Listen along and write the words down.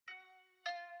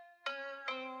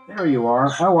There you are.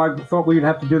 Oh, I thought we'd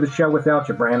have to do the show without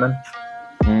you, Brandon.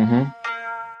 Mm-hmm.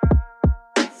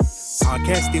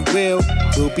 Podcasting will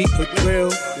be a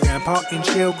thrill. Grandpa and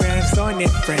chill, grandson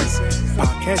and friends.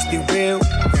 Podcasting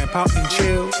Grandpa and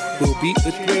chill will be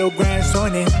a thrill,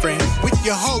 grandson and friends. With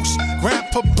your hosts,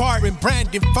 Grandpa Barton,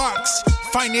 Brandon Fox,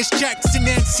 Finest Jackson,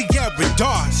 and Sierra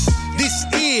Dawes. This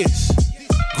is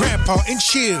Grandpa and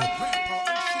Chill.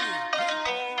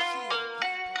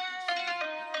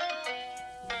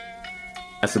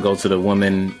 Has to go to the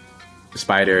woman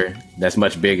spider that's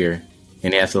much bigger,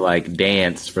 and he has to like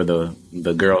dance for the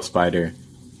girl spider,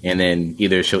 and then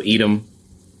either she'll eat him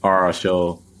or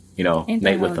she'll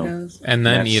mate with him, and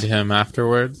then eat him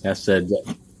afterwards. That's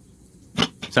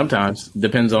sometimes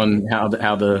depends on how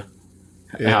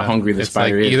hungry the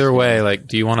spider is. Either way, like,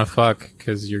 do you want to fuck?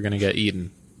 Because you're gonna get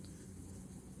eaten.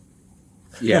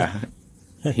 Yeah.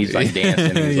 He's like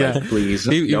dancing. He's like, please.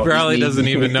 He probably doesn't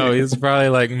even know. He's probably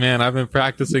like, man, I've been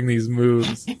practicing these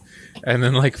moves. And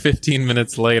then like 15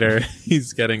 minutes later,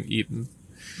 he's getting eaten.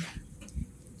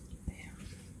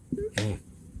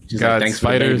 God, like,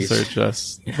 spiders are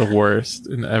just the worst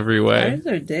in every way. Spiders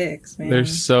are dicks, man. They're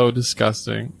so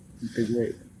disgusting. They're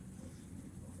great.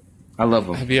 I love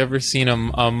them. Have you ever seen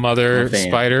a mother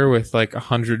spider with like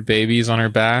 100 babies on her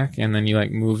back, and then you like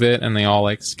move it and they all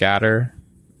like scatter?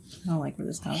 I don't like where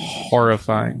this comes.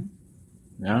 Horrifying.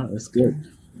 No, it's good.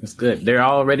 It's good. They're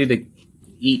all ready to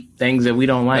eat things that we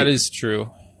don't like. That is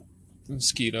true.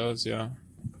 Mosquitoes, yeah.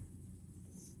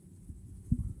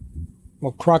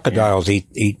 Well, crocodiles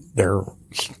eat their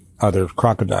other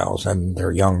crocodiles and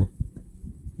their young.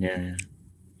 Yeah.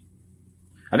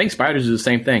 I think spiders do the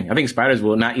same thing. I think spiders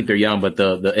will not eat their young, but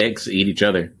the eggs eat each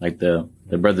other. Like the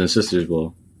brothers and sisters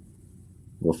will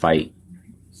fight.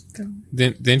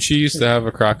 Didn't you used to have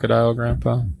a crocodile,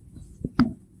 Grandpa?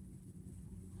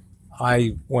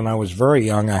 When I was very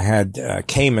young, I had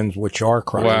caimans, which are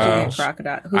crocodiles. Wow.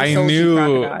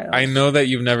 Crocodile. I know that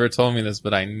you've never told me this,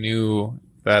 but I knew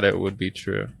that it would be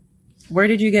true. Where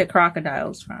did you get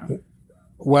crocodiles from?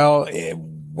 Well,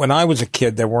 when I was a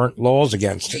kid, there weren't laws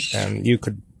against it, and you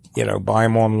could, buy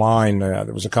them online.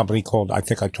 There was a company called, I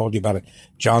think I told you about it,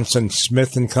 Johnson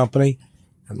Smith and Company.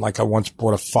 And like I once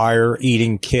bought a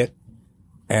fire-eating kit,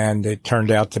 and it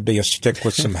turned out to be a stick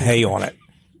with some hay on it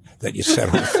that you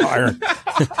set on fire.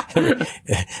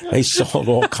 They sold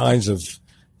all kinds of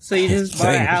So you just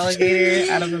bought an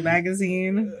alligator out of a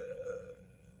magazine?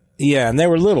 Yeah, and they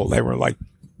were little. They were like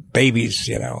babies,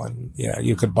 and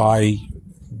you could buy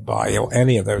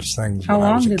any of those things. How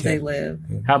long did they live?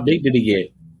 How big did he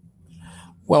get?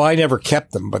 Well, I never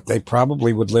kept them, but they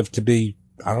probably would live to be,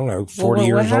 I don't know, 40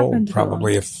 years old,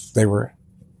 probably, if they were.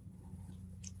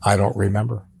 I don't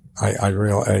remember.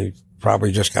 I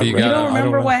probably just got rid of them. You don't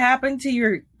remember what happened to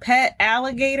your pet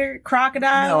alligator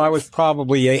crocodile? No, I was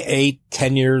probably 8,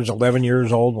 10 years, 11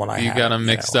 years old when You got them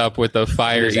mixed up with the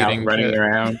fire-eating running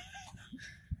around.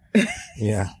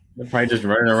 Yeah. They're probably just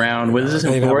running around. Was this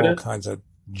in Florida? All kinds of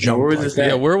junk. Where was this at?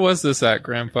 Yeah, where was this at,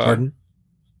 Grandpa? Pardon?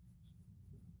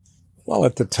 Well,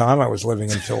 at the time, I was living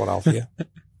in Philadelphia.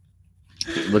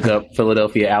 Look up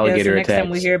Philadelphia alligator next attacks. Next time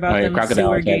we hear about them crocodile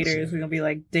sewer attacks. gators, we're going to be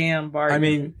like, damn, Barton. I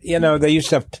mean, they used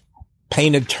to have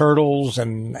painted turtles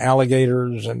and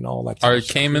alligators and all that. Are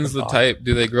caimans the type,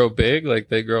 do they grow big? Like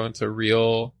they grow into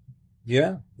real...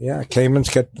 Yeah.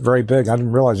 Caimans get very big. I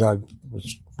didn't realize. I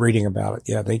was reading about it.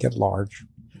 Yeah, they get large.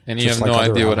 And you have no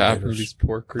idea what happened to these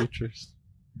poor creatures.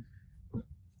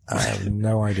 I have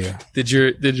no idea. Did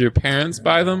your parents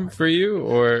buy them for you,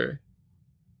 or...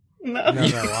 No, I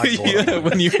bought them.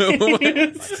 when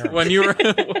you were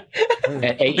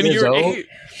at 8 years old.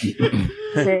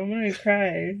 Bro, I'm gonna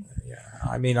cry. Yeah,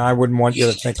 I mean, I wouldn't want you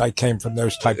to think I came from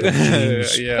those type of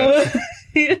genes. Yeah.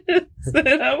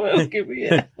 I will give me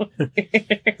it.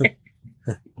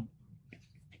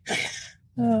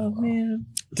 Oh man.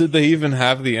 Did they even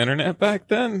have the internet back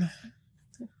then?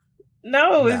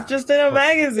 No, it's just in a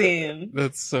magazine.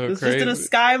 That's so it's crazy. Just in a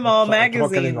Sky Mall magazine.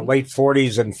 Talking in the late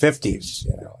 40s and 50s.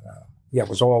 Yeah, it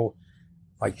was all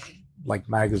like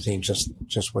magazines,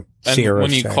 just what Sierra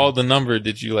when you said. called the number,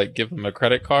 did you like give them a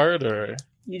credit card or?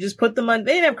 You just put the money.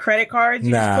 They didn't have credit cards.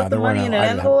 You just put the money in an I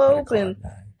didn't have a envelope credit and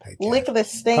card. lick the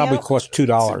stamp. Probably cost $2.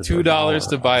 $2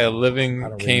 to buy a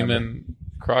living caiman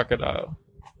crocodile.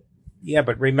 Yeah,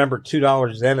 but remember,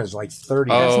 $2 then is like 30.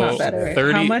 That's not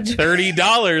better. How much?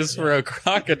 $30 for a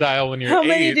crocodile when you're How 8.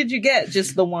 many did you get?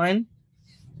 Just the one?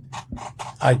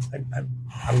 I'm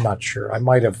not sure. I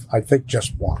might have. I think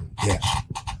just one. Yes,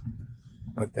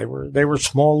 but they were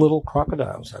small little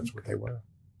crocodiles. That's what they were.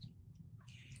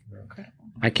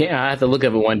 I have to look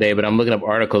up it one day, but I'm looking up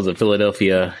articles of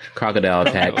Philadelphia crocodile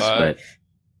attacks. But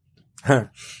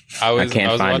I was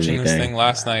can't find watching this anything. thing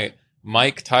last night.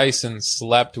 Mike Tyson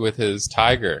slept with his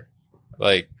tiger,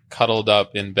 like cuddled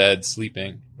up in bed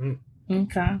sleeping.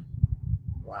 Okay.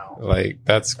 Wow. Like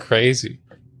that's crazy.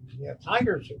 Yeah,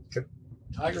 tigers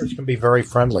can be very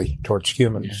friendly towards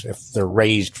humans if they're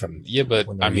raised from. Yeah, but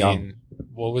when they're I young. mean,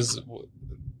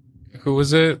 who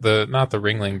was it? Not the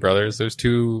Ringling Brothers. There's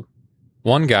two.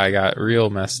 One guy got real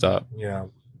messed up. Yeah.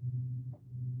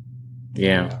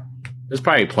 Yeah. It's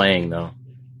probably playing though.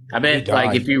 I He bet died.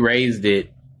 like if you raised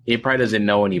it, it probably doesn't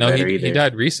know any better either. He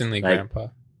died recently, Like- Grandpa.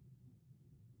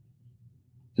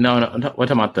 No, we're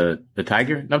talking about the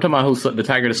tiger. No, I'm talking about the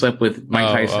tiger that slept with Mike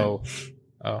Tyson.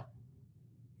 Oh.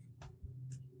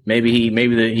 Maybe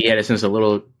he had it since a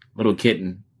little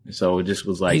kitten, so it just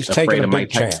was like He's afraid taking a of big Mike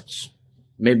Tyson. chance.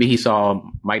 Maybe he saw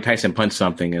Mike Tyson punch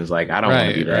something and was like, I don't want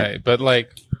to do that. Right. But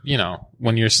like, you know,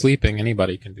 when you're sleeping,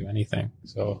 anybody can do anything.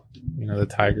 So, you know, the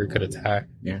tiger could attack.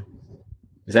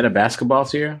 Is that a basketball,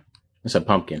 Sierra? It's a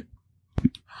pumpkin.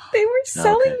 They were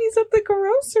selling Okay. these at the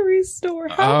grocery store.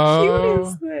 How cute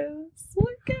is this?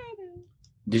 Look at it.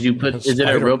 Did you put? That's Is it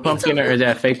a spider. real pumpkin or is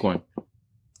that a fake one?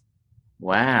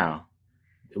 Wow.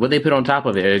 What they put on top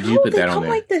of it? Or did you Oh, put they that on come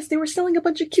there? like this. They were selling a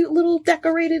bunch of cute little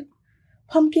decorated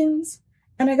pumpkins,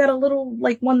 and I got a little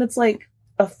like one that's like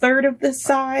a third of this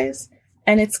size,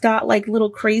 and it's got like little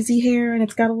crazy hair, and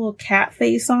it's got a little cat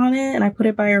face on it, and I put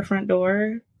it by our front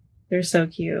door. They're so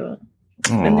cute,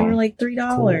 and they Aw. were like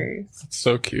 $3. It's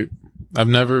so cute. I've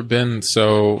never been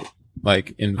so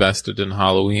like invested in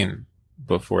Halloween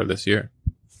before this year.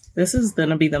 This is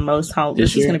gonna be the most This This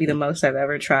is year? gonna be the most I've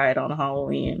ever tried on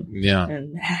Halloween, Yeah.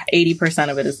 and 80%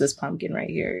 of it is this pumpkin right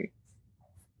here.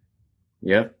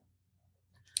 Yep.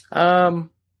 When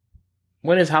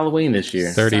is Halloween this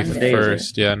year?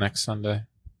 31st. Yeah, next Sunday.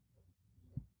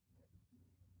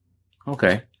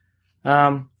 Okay.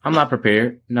 I'm not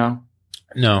prepared. No,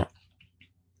 No,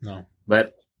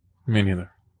 but me neither.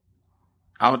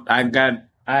 I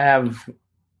have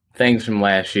things from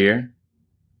last year.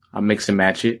 I'll mix and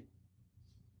match it.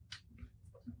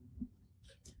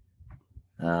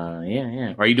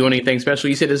 Yeah. Are you doing anything special?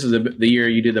 You said this is the year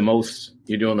you did the most.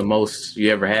 You're doing the most you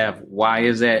ever have. Why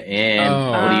is that? And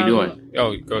what are you doing?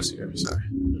 Oh, go see her. Sorry.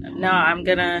 No, I'm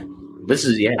gonna. This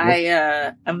is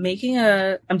I'm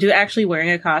actually wearing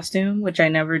a costume, which I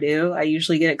never do. I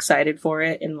usually get excited for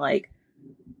it in like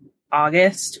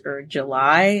August or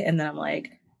July, and then I'm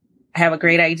like, I have a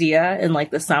great idea in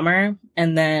like the summer,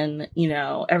 and then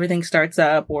everything starts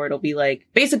up, or it'll be like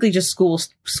basically just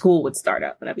school would start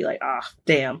up, and I'd be like,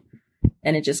 damn,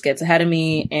 and it just gets ahead of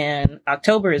me. And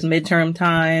October is midterm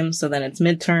time, so then it's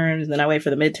midterms, and then I wait for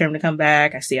the midterm to come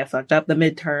back. I see I fucked up the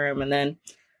midterm, and then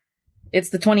it's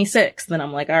the 26th. Then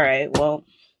I'm like, all right, well,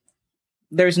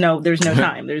 there's no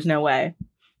time. There's no way.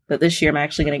 But this year I'm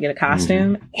actually going to get a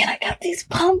costume, and I got these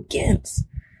pumpkins.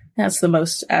 That's the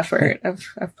most effort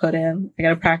I've put in. I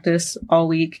got to practice all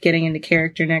week, getting into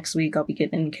character. Next week I'll be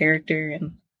getting in character.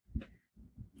 And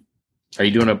Are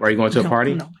you going to a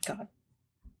party? No, my God,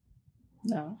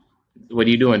 no. What are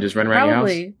you doing? Just running around your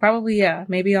house? Probably, yeah.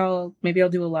 Maybe I'll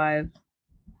do a live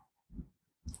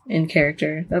in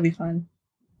character. That'll be fun.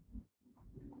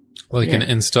 Like an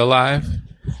Insta Live?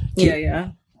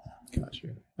 Yeah. Gotcha.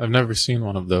 I've never seen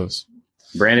one of those.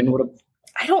 Brandon,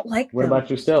 I don't like what them. about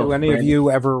yourself? Do any of Brandon?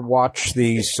 you ever watch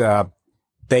these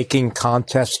baking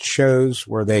contest shows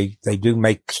where they do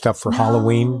make stuff for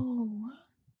Halloween? No.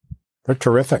 They're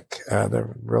terrific.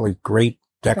 They're really great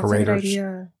That's a good decorators.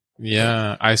 idea.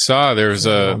 Yeah, I saw there was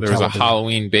a On Halloween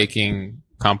television. baking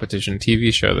competition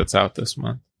TV show that's out this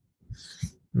month.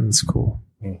 It's cool.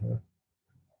 Mm-hmm.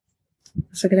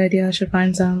 That's a good idea. I should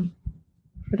find some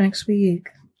for next week.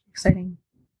 Exciting.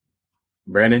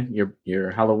 Brandon,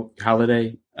 your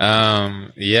holiday.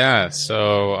 Yeah.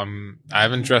 So I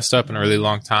haven't dressed up in a really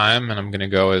long time, and I'm gonna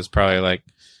go as probably like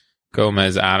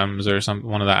Gomez Adams or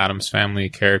one of the Adams Family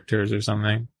characters or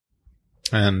something.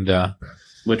 And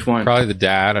Which one? probably the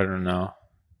dad. I don't know.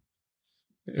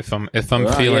 If I'm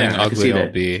Oh, feeling yeah, I can see ugly, I'll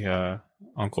that. be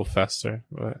Uncle Fester.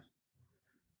 But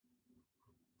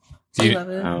I love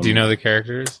it. do you know the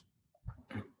characters?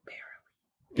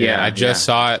 Yeah, I just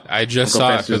saw it. I just Uncle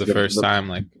saw it Fester's for the the- first time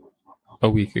like a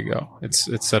week ago. It's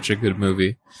such a good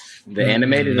movie. The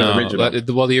animated or the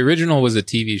original? Well, the original was a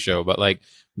TV show, but like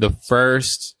the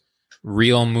first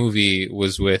real movie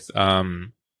was with oh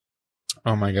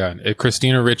my god,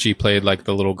 Christina Ricci played like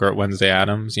the little girl Wednesday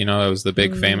Addams. It was the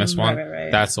big famous one. Right.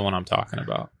 That's the one I'm talking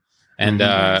about. And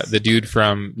Mhm. the dude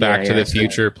from Back to Yeah, the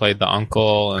Future played the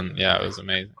uncle, and yeah, it was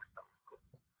amazing.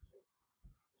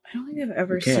 I don't think I've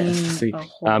ever Okay, seen let's see. a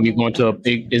whole. You going to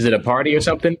is it a party or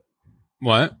something?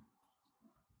 What?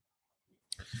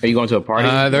 Are you going to a party?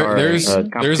 There's a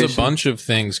competition? bunch of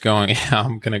things going. Yeah,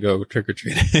 I'm gonna go trick or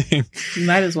treating. You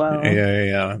might as well.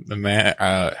 Yeah. The man.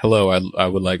 Hello, I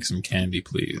would like some candy,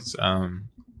 please.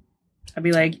 I'd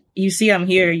be like, you see, I'm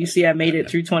here. You see, I made it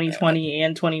through 2020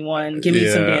 and 21. Give me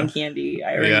some damn candy.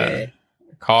 I earned it.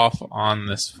 Cough on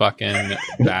this fucking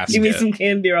basket. Give me some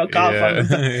candy, or I'll cough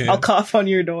on. I'll cough on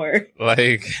your door.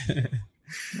 Like,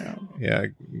 No. yeah,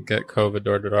 get COVID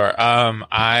door to door.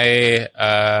 I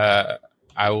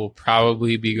will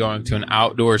probably be going to an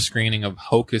outdoor screening of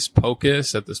Hocus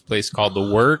Pocus at this place called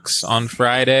The Works on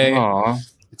Friday. Aw.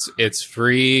 It's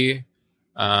free.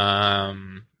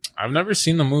 I've never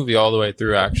seen the movie all the way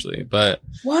through, actually, but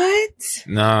What?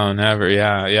 no, never.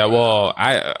 Yeah. Well,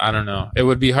 I don't know. It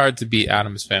would be hard to beat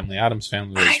Addams Family. Addams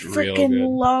Family I was real freaking good.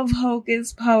 love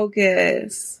Hocus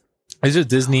Pocus. Is it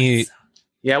Disney?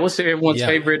 Yeah, what's everyone's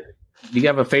favorite? Do you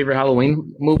have a favorite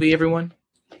Halloween movie, everyone?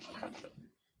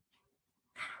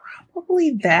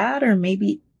 Probably that, or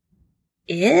maybe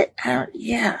it. I don't.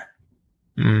 Yeah.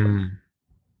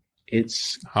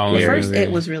 It's Halloween The first movie.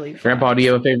 It was really fun. Grandpa. Do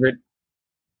you have a favorite?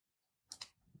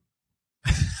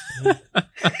 Do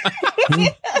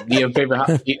you have a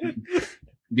favorite? Do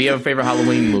you have a favorite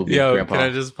Halloween movie, Yo, Grandpa? can I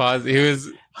just pause? He was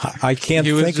I can't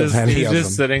think of any he was of just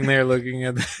them. sitting there looking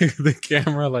at the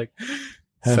camera like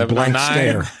And blank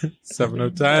 709, stare.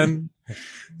 7010.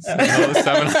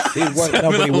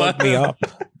 Nobody woke me up.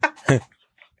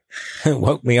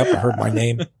 Woke me up. I heard my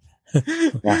name.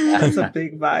 That's a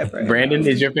big vibe, right? Brandon,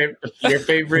 is your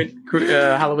favorite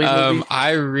Halloween movie?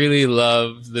 I really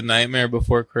love The Nightmare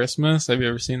Before Christmas. Have you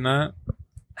ever seen that?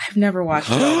 I've never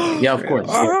watched it. Yeah, of course.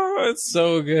 Oh, it's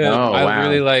so good. Oh, I wow.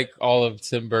 really like all of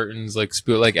Tim Burton's like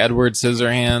Edward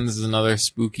Scissorhands is another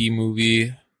spooky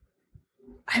movie.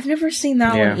 I've never seen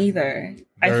that Yeah. one either.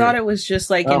 I Very- thought it was just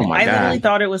like Oh my I literally God.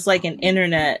 thought it was like an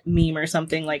internet meme or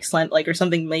something like or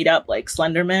something made up like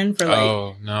Slenderman for like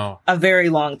Oh no. a very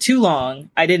too long.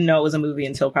 I didn't know it was a movie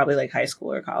until probably like high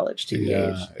school or college. 2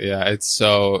 years. Yeah, it's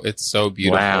so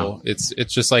beautiful. Wow. It's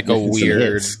just like a It's some weird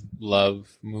hits. love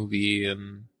movie,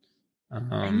 and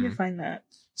I need to find that.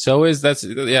 so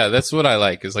that's what I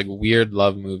like is like weird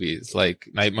love movies, like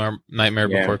Nightmare Yeah.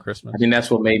 Before Christmas. I think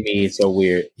that's what made me so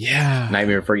weird. Yeah,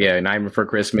 Nightmare Before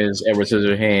Christmas, Edward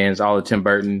Scissorhands, all the Tim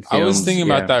Burton films. I was thinking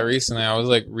yeah. about that recently. I was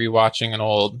like rewatching an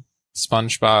old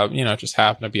SpongeBob, it just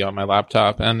happened to be on my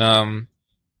laptop, and I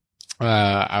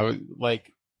was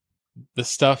like, the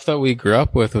stuff that we grew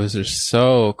up with was just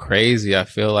so crazy. I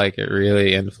feel like it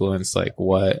really influenced like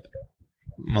what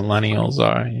millennials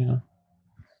are,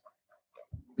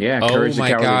 Yeah, Oh Courage the my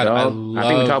Cowardly god, Dog. I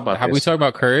think we talked about have this. we talked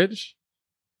about Courage?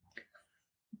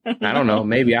 I don't know.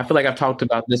 Maybe I feel like I've talked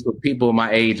about this with people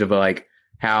my age of like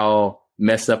how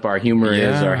messed up our humor is,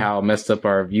 Yeah. or how messed up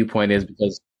our viewpoint is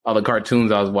because all the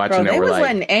cartoons I was watching Bro, that they were was like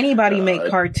letting anybody make uh,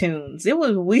 cartoons. It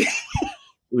was weird. it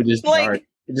was just like, dark,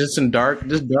 just some dark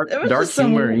there was dark just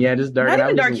some- humor. Yeah, just dark. Not and I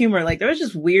even was- dark humor. Like there was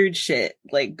just weird shit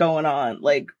like going on.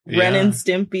 Like Yeah. Ren and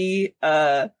Stimpy,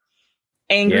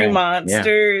 Angry Yeah,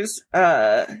 Monsters.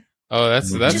 Oh,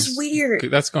 that's Just weird.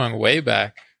 That's going way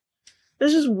back.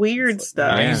 There's just weird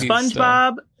stuff. Yeah.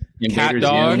 SpongeBob. Cat Invaders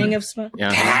Dog. Zim, Beginning of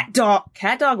Yeah.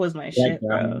 Cat Dog was my shit,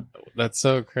 bro. That's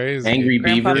so crazy. Angry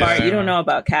Grandpa Beavers. Bart, you don't know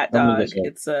about Cat Tell me Dog. this one.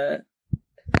 It's a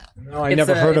No, I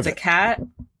never heard of it's a it. cat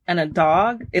and a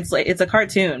dog. It's like it's a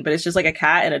cartoon, but it's just like a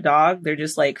cat and a dog. They're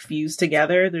just like fused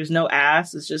together. There's no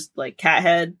ass. It's just like cat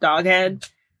head, dog head,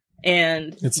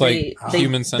 and It's like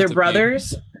Human They're Centipede.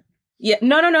 brothers. Yeah,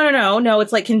 no.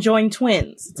 It's like conjoined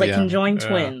twins. It's like Yeah, conjoined yeah.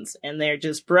 twins, and they're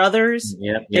just brothers.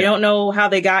 Yep, They don't know how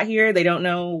they got here. They don't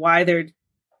know why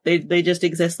they just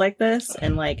exist like this,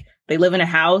 and like they live in a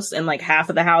house, and like half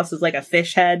of the house is like a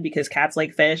fish head because cats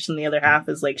like fish, and the other half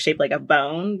is like shaped like a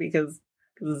bone because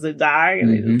it's a dog.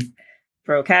 And they Mhm. just,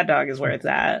 bro, Cat Dog is where it's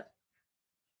at.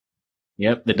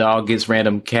 Yep, the dog gets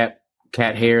random cat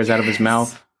hairs out of his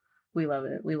mouth. We love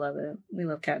it. We love it. We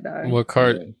love Cat Dog. What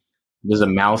card? There's a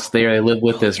mouse there they live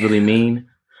with that's really mean.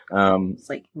 It's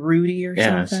like Rudy or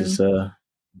Yeah, it's something. just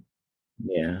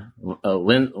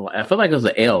I feel like it was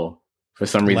an L for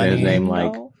some reason. His name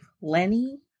like No.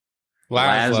 Lenny.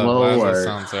 Laszlo Laszlo or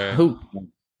sounds right. who?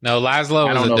 No, Laszlo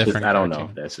I was don't know. a If different. I don't know cartoon.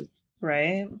 if that's it.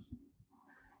 Right.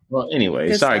 Well, anyway,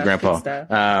 Good sorry, stuff, Grandpa. good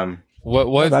stuff.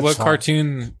 What that's what fine.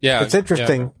 cartoon? Yeah, It's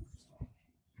interesting.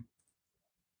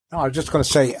 No, I was just going to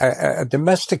say a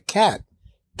domestic cat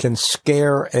can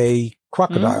scare a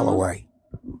crocodile away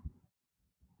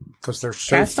because they're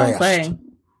so Cats don't fast. play.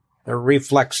 Their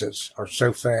reflexes are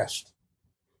so fast.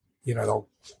 They'll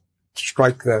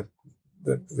strike the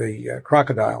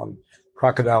crocodile, and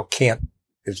crocodile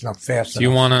is not fast Do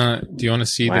you enough. wanna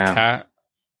see Wow. the cat?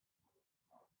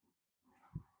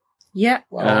 Yeah.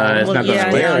 It's not gonna yeah,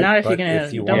 scare no, it, not if you're but gonna.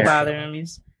 if you Don't want bother to. him.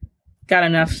 He's got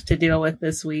enough to deal with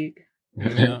this week.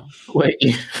 Yeah. Wait.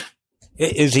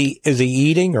 Is he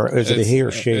eating, or is it a he or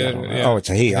she? I don't know. Yeah. Oh, it's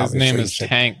a he. His obviously. name You is said-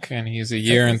 Tank, and he's a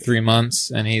year and 3 months,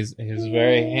 and he's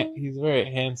very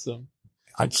handsome.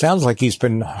 It sounds like he's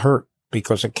been hurt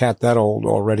because a cat that old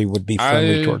already would be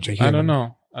friendly towards a human.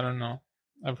 I don't know.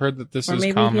 I've heard that this Or is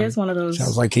maybe common. he is one of those.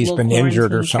 Sounds like he's little been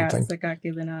injured or quarantine something. cats that got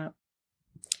given up.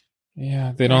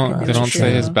 Yeah, they That's don't a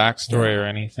say his shame. backstory or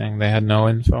anything. They had no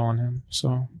info on him,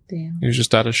 so Damn. he was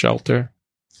just at a shelter.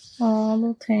 Oh,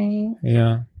 little Tank.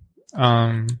 Yeah.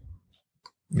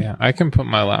 Yeah, I can put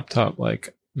my laptop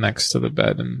like next to the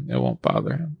bed and it won't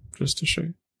bother him, just to show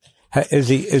you. Is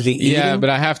he eating? Yeah, but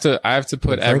I have to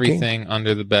put Drinking? everything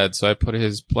under the bed. So I put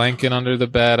his blanket under the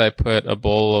bed, I put a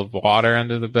bowl of water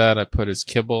under the bed, I put his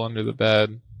kibble under the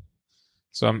bed.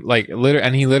 So I'm like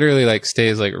and he literally like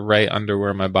stays like right under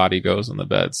where my body goes on the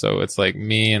bed. So it's like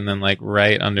me, and then like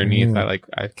right underneath I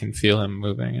can feel him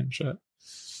moving and shit.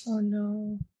 Oh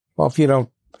no. Well, if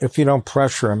you don't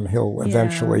pressure him, he'll Yeah.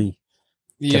 eventually.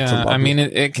 Get to Yeah, love I mean, you,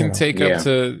 it can you know. take Yeah. up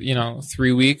to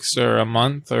 3 weeks or a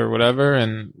month or whatever,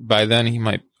 and by then he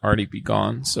might already be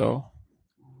gone. So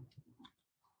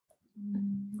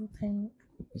Little Tank.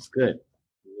 It's good.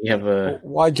 You have a.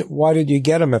 Why did you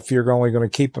get him if you're only going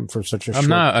to keep him for such a short I'm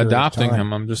not period of adopting time?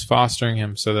 him. I'm just fostering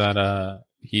him so that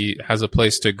he has a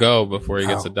place to go before he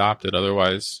gets Oh. adopted.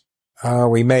 Otherwise,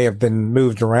 We may have been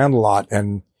moved around a lot,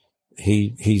 and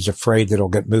he's afraid that he'll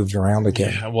get moved around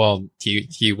again. yeah, well,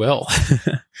 he will.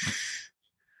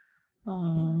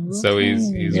 Oh, little So he's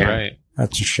Tank. Yeah. right.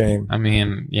 That's a shame. I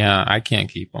mean, yeah, I can't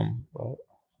keep him. Well,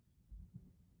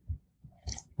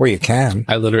 you can.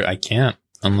 I can't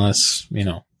unless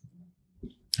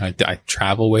I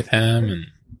travel with him, and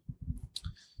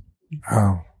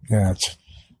Oh, yeah. It's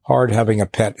hard having a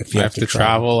pet if you I have to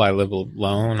travel. I live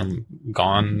alone. I'm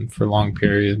gone for long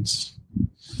periods.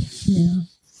 Yeah.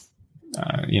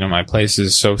 My place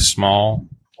is so small.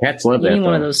 Cats love You that. need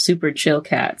one of though. those super chill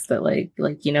cats that like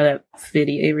that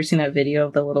video. You ever seen that video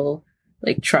of the little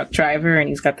like truck driver and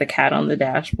he's got the cat on the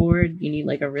dashboard? You need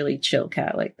like a really chill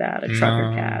cat like that, a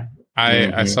trucker No. cat. I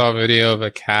Mhm. saw a video of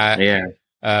a cat.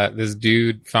 Yeah. This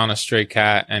dude found a stray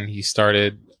cat and he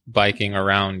started biking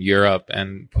around Europe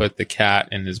and put the cat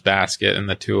in his basket, and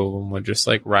the two of them would just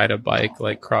like ride a bike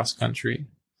like cross country.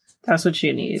 That's what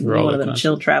you need. You need Roller one of them coaster.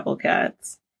 chill travel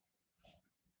cats.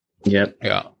 Yep.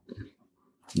 Yeah.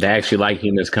 They actually like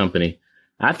humans' company.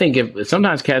 I think if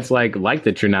sometimes cats like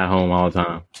that you're not home all the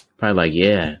time. Probably like,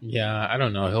 yeah. Yeah, I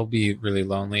don't know. He'll be really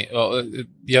lonely. Well,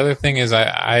 the other thing is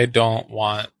I don't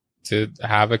want to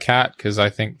have a cat because I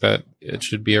think that it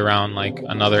should be around like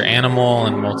another animal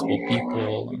and multiple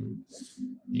people,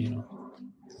 and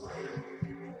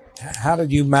How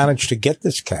did you manage to get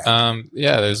this cat?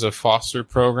 yeah, there's a foster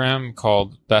program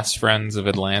called Best Friends of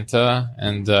Atlanta,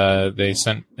 and they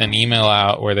sent an email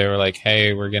out where they were like,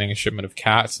 hey, we're getting a shipment of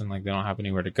cats, and like they don't have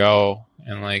anywhere to go,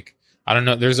 and like I don't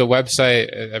know, there's a website,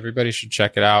 everybody should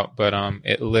check it out, but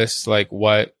it lists like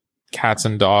what cats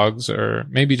and dogs, or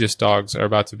maybe just dogs, are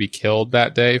about to be killed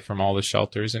that day from all the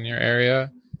shelters in your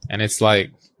area, and it's like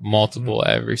multiple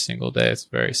every single day. It's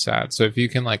very sad. So if you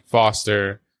can like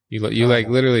foster, you like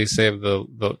literally save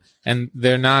the and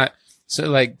they're not, so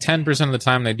like 10% of the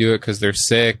time they do it because they're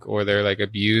sick or they're like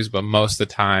abused, but most of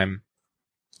the time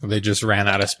they just ran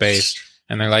out of space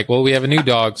and they're like, well, we have a new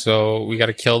dog, so we got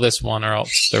to kill this one or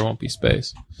else there won't be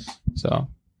space. So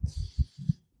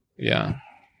yeah.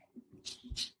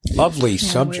 Lovely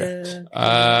subject.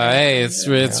 Hey,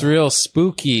 it's real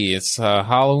spooky. It's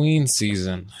Halloween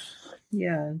season.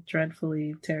 Yeah,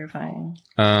 dreadfully terrifying.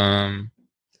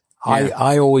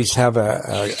 I always have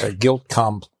a guilt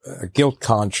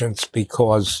conscience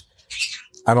because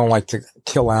I don't like to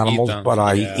kill animals, them, but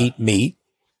I yeah. eat meat,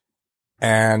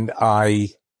 and I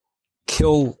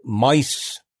kill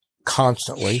mice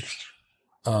constantly.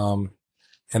 And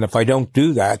if I don't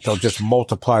do that, they'll just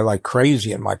multiply like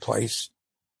crazy in my place,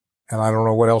 and I don't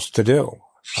know what else to do.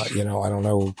 I don't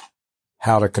know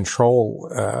how to control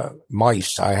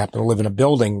mice. I happen to live in a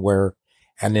building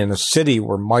and in a city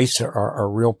where mice are a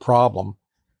real problem,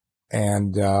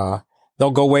 and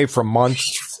they'll go away for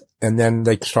months and then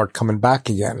they start coming back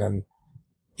again, and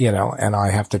and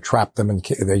I have to trap them and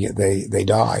they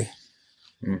die,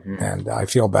 and I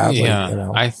feel badly. Yeah,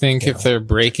 I think if they're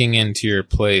breaking into your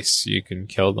place, you can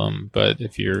kill them, but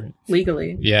if you're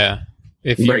Legally. yeah,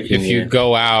 if you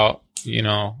go out,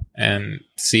 and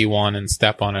see one and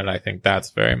step on it, I think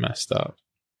that's very messed up.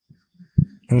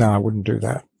 No, I wouldn't do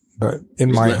that. But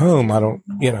in my home, I don't,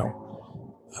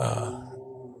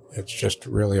 it's just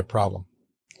really a problem.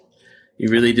 You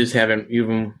really just haven't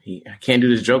even. I can't do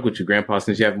this joke with you, Grandpa,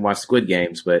 since you haven't watched Squid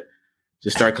Games. But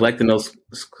just start collecting the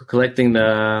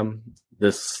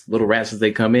little rats as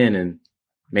they come in, and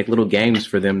make little games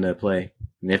for them to play.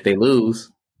 And if they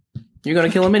lose, you're gonna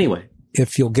kill them anyway.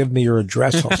 If you'll give me your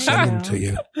address, I'll send them to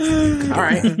you. All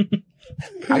right.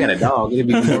 I got a dog. It'll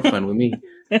be more fun with me.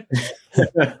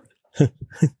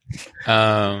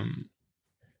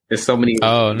 There's so many.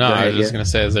 Oh no, I was just gonna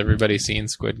say, has everybody seen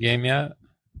Squid Game yet?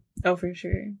 Oh, for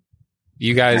sure.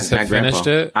 You guys have finished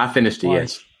it? I finished it.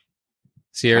 Yes.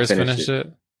 Sierra's finished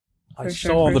it. I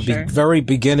saw the very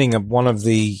beginning of one of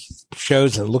the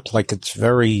shows that looked like it's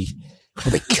very.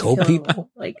 Will they kill people?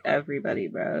 Like everybody,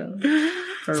 bro.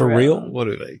 For real? What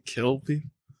do they kill people?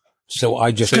 So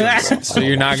I just. So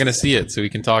you're not going to see it, so we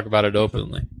can talk about it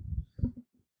openly.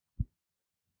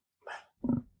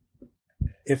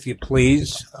 If you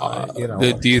please,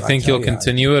 Do you think you'll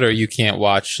continue it, or you can't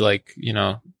watch?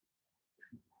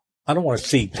 I don't want to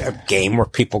see a game where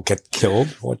people get killed.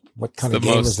 What kind of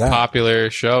game is that? The most popular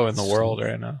show in the world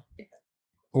right now.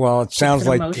 Well, it sounds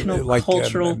like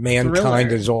cultural mankind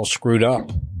thriller. is all screwed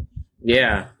up.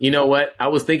 Yeah, you know what? I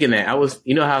was thinking that.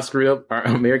 You know how screwed up our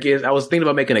America is? I was thinking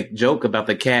about making a joke about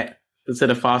the cat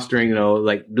instead of fostering,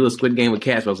 do a Squid Game with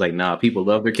cats. But I was like, nah, people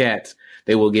love their cats.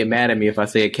 They will get mad at me if I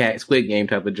say a cat Squid Game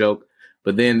type of joke.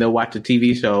 But then they'll watch a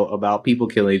TV show about people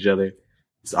killing each other.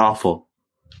 It's awful.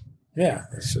 Yeah,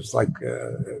 it's just like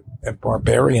a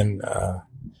barbarian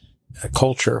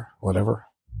culture, whatever.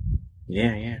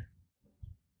 Yeah.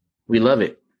 We love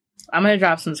it. I'm going to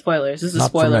drop some spoilers. This is a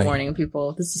spoiler warning,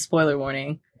 people. This is a spoiler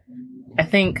warning. I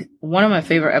think one of my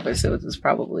favorite episodes was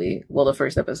probably, the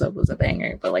first episode was a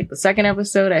banger, but the second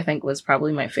episode I think was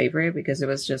probably my favorite because it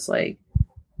was just like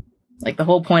the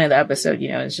whole point of the episode,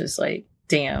 is just like,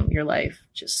 damn, your life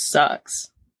just sucks.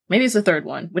 Maybe it's the third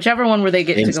one, whichever one where they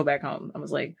get to go back home. I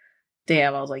was like,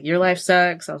 damn, your life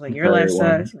sucks. I was like, your life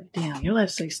sucks. Like, damn, your life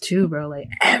sucks too, bro. Like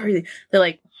everything. They're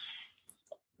like,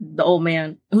 the old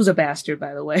man, who's a bastard,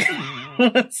 by the way.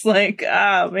 It's like,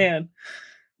 man.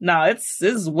 No, this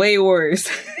is way worse.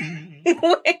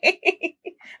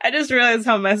 I just realized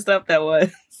how messed up that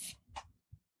was.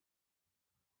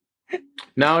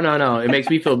 No. It makes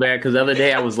me feel bad because the other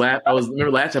day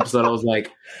remember last episode, I was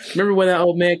like, remember when that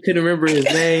old man couldn't remember his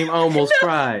name? I almost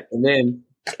cried. And then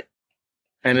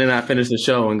I finish the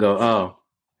show and go, oh,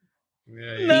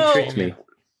 he tricked me.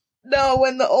 No,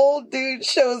 when the old dude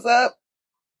shows up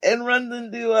and runs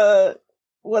into,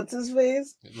 what's his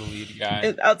face? The lead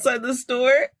guy. Outside the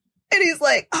store. And he's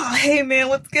like, oh, hey, man,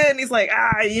 what's good? And he's like,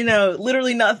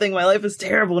 literally nothing. My life is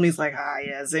terrible. And he's like,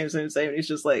 yeah, same. And he's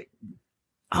just like,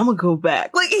 I'm going to go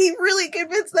back. Like, he really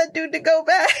convinced that dude to go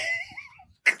back.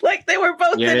 Like, they were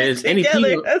both in it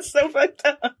together. That's so fucked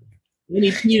up. And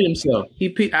he peed himself.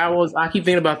 I keep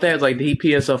thinking about that. It's like, did he pee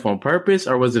himself on purpose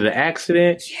or was it an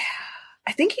accident? Yeah.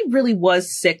 I think he really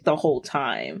was sick the whole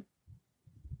time.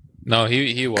 No,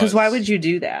 he was. Because why would you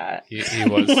do that? He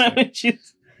was. Why would you?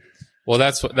 Well,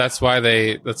 that's why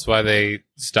they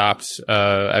stopped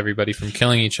everybody from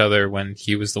killing each other when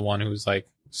he was the one who was like,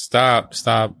 stop,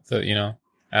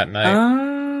 at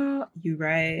night. You're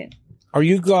right. Are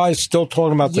you guys still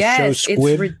talking about the show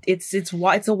Squid? It's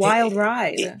a wild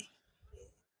ride.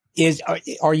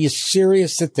 Are you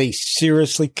serious that they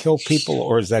seriously kill people,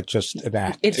 or is that just an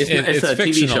act? It's a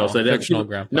TV show, so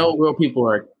no real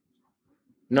people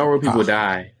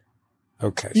die.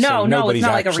 Okay. No, it's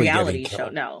not like a reality show.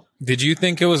 No. Did you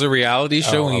think it was a reality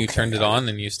show when you turned it on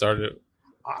and you started?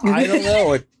 I don't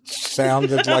know. It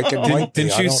sounded like it might be.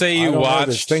 Didn't you say you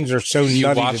watched? Things are so nutty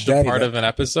you watched today a part of an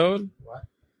episode? What?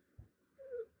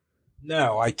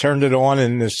 No, I turned it on,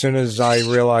 and as soon as I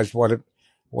realized what it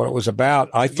was about,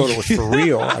 I thought it was for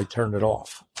real. I turned it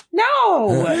off.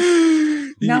 No.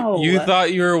 No. You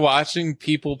thought you were watching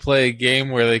people play a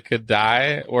game where they could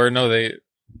die, or no?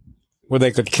 Where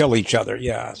they could kill each other.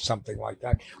 Yeah, something like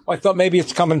that. Well, I thought maybe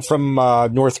it's coming from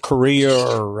North Korea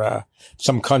or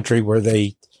some country where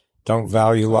they don't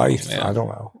value life. I don't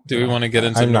know. Do we want to get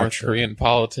into North Korean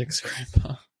politics,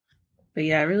 Grandpa? But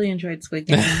yeah, I really enjoyed Squid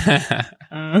Game.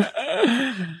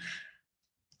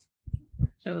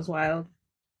 It was wild.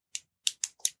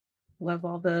 Love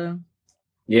all the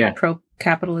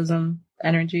pro-capitalism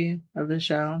energy of the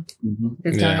show. Mm-hmm.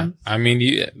 Good time. I mean,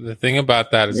 the thing about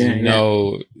that is,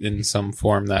 in some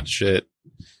form that shit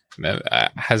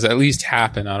has at least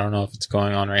happened. I don't know if it's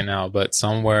going on right now, but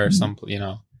somewhere,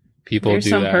 people There's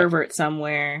do some that. Pervert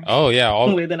somewhere. Oh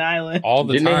yeah, with an island all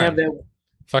the Didn't time. They have that?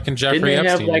 Fucking Jeffrey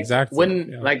Epstein, exactly.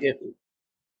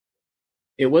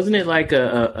 It wasn't it like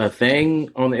a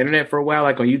thing on the internet for a while,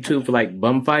 like on YouTube for like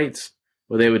bum fights,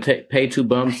 where they would pay two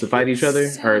bums to fight each other?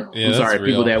 Or Yeah, I'm that's sorry,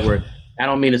 people real. that were. I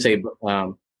don't mean to say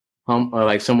or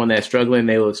like someone that's struggling.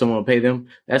 Someone will pay them.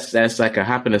 That's like a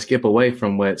hop and a skip away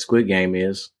from what Squid Game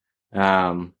is.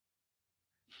 And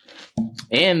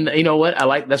you know what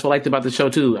that's what I liked about the show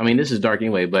too. I mean, this is dark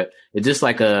anyway, but it's just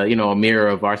like a mirror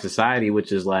of our society,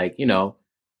 which is like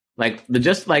like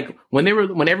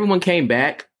when everyone came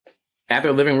back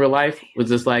after living real life was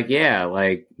just like, yeah,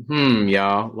 like,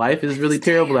 y'all, life is really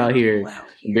terrible out here.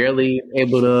 Barely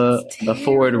able to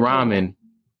afford ramen.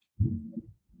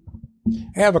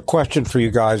 I have a question for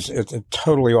you guys. It's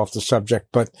totally off the subject,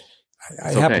 but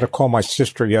I happened to call my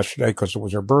sister yesterday because it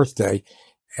was her birthday,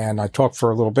 and I talked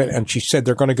for a little bit, and she said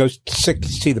they're going to go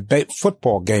see the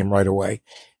football game right away,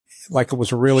 like it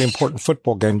was a really important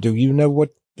football game. Do you know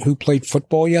who played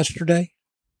football yesterday?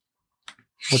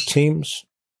 What teams?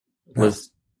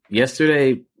 Was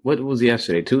yesterday? What was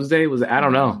yesterday? Tuesday? I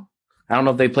don't know. I don't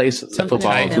know if they play football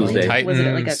on Tuesday. Was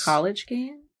it like a college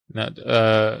game? No,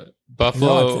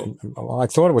 Buffalo. I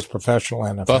thought it was professional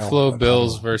NFL. Buffalo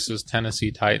Bills versus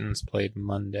Tennessee Titans played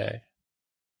Monday.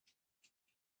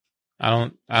 I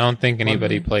don't think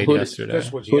anybody played yesterday.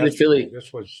 Who did Philly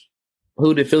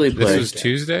play? This was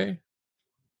Tuesday.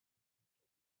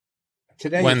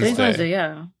 Today. Wednesday.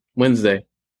 Yeah. Wednesday.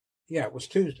 Yeah, it was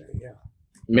Tuesday. Yeah.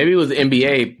 Maybe it was the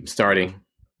NBA starting.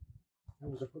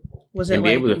 Was it NBA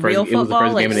like was the first, real it was the football,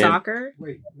 first like game soccer?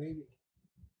 Wait, maybe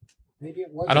it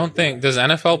was. I don't think. Does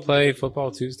NFL play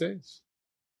football Tuesdays?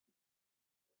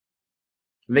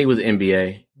 I think it was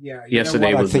NBA. Yeah.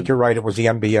 Yesterday I think you're right. It was the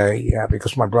NBA. Yeah,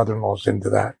 because my brother-in-law's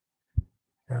into that.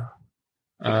 Yeah.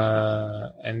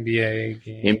 NBA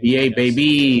game. NBA,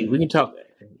 baby. We can talk.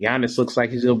 Giannis looks like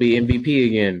he's going to be MVP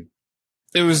again.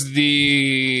 There was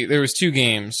two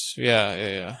games.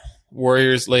 Yeah.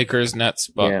 Warriors, Lakers, Nets,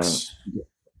 Bucks. Yeah.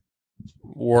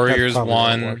 Warriors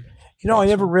won. I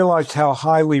never realized how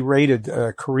highly rated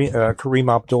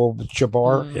Kareem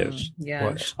Abdul-Jabbar is.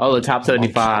 Yeah. Oh, the top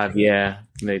 75. Yeah.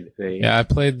 Yeah, I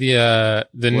played the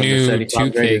new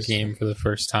 2K greatest. game for the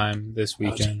first time this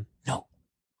weekend. No.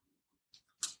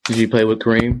 Did you play with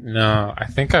Kareem? No, I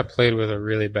think I played with a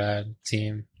really bad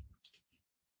team.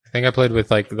 I think I played with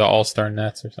like the All-Star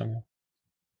Nets or something.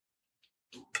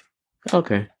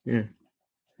 Okay. Yeah.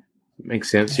 Makes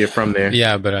sense. You're from there.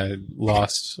 Yeah, but I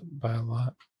lost by a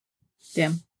lot.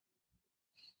 Damn.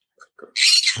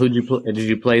 Who'd you play? Did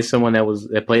you play someone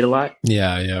that played a lot?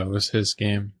 Yeah, it was his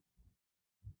game.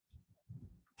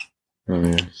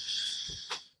 Mm.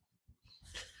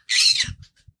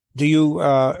 Do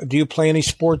you play any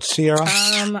sports, Sierra?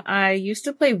 I used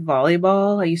to play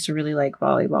volleyball. I used to really like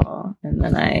volleyball, and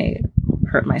then I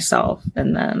hurt myself,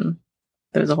 and then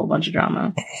there was a whole bunch of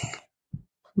drama.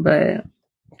 But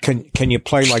Can you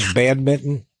play like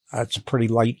badminton? That's a pretty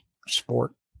light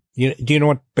sport. Do you know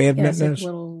what badminton it's like is? a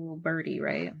little birdie,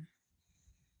 right?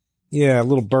 Yeah, a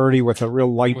little birdie with a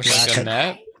real light With like a racket.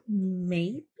 net?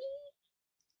 Maybe.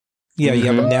 Yeah, you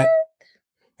have a Mhm. net,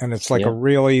 and it's like Yep. a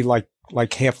really like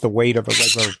half the weight of a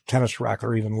regular tennis racket,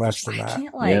 or even less than I that.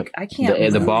 can't like Yep. I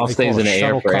can't The move. ball They stays call in it the air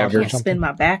shuttlecock I forever. can't spin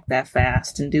my back that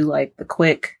fast and do like the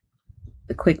quick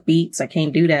beats. I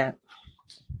can't do that.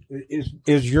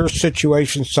 Is your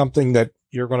situation something that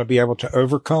you're going to be able to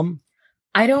overcome?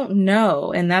 I don't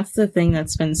know. And that's the thing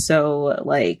that's been so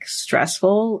like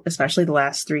stressful, especially the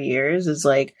last 3 years, is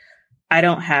like I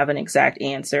don't have an exact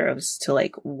answer as to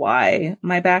like why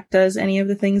my back does any of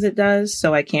the things it does.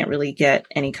 So I can't really get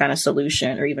any kind of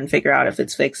solution or even figure out if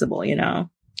it's fixable,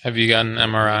 Have you gotten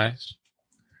MRIs?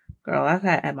 Girl, I've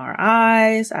had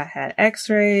MRIs, I had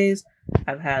x-rays,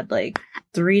 I've had like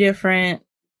 3 different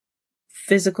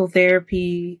physical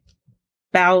therapy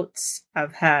bouts,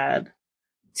 I've had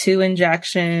 2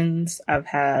 injections, I've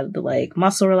had like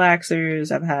muscle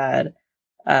relaxers, I've had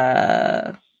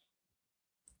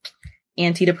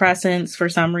antidepressants for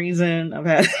some reason. I've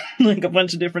had like a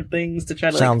bunch of different things to try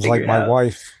to Sounds figure like it my out.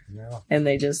 wife. Yeah. And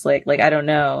they just like I don't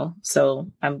know. So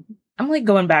I'm like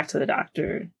going back to the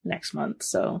doctor next month.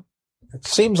 So It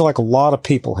seems like a lot of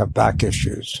people have back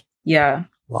issues. yeah.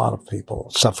 A lot of people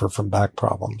suffer from back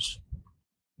problems.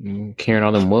 Carrying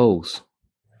all them woes.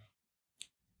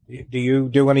 Do you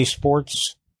do any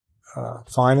sports,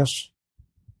 Finest?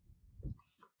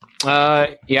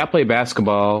 Yeah, I play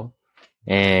basketball,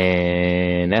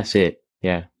 and that's it.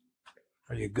 Yeah.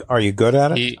 Are you good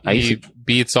at it? He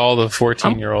beats all the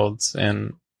 14-year-olds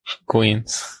in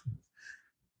Queens.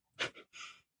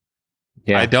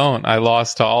 Yeah, I don't. I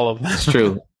lost to all of them. It's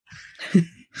true.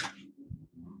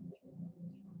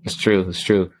 It's true. It's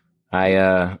true.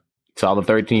 To all the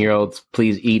 13-year-olds,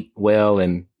 please eat well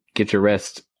and get your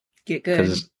rest Get good.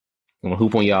 because I'm gonna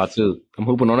hoop on y'all too. I'm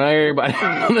hooping on everybody.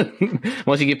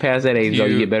 Once you get past that age,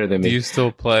 you get better than me. Do you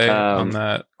still play on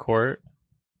that court?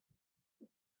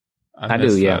 I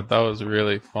do, yeah. That was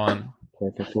really fun.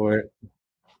 Court.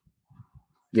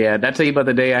 Yeah, did I tell you about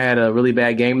the day I had a really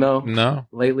bad game though? No.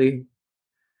 Lately.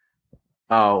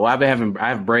 Oh, well, I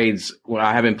have braids. Well,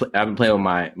 I've been playing with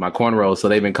my cornrows, so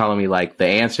they've been calling me like the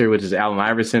answer, which is Allen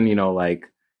Iverson. You know, like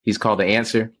he's called the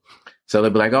answer. So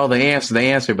they'll be like, "Oh, the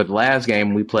answer." But the last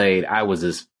game we played, I was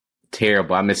just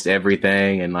terrible. I missed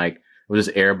everything, and like it was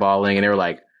just airballing, and they were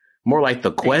like, more like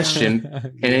the question.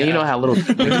 And then you know how little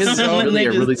kids really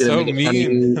are really good at making fun of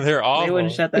you. They're awful. They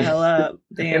wouldn't shut the hell up.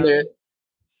 Damn.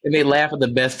 And they laugh at the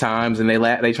best times, and they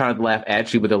try not to laugh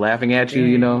at you, but they're laughing at you,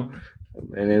 you know.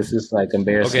 And it's just like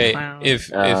embarrassing. Okay, wow.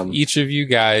 if each of you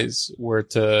guys were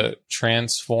to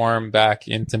transform back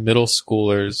into middle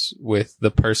schoolers with the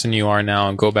person you are now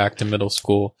and go back to middle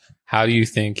school, how do you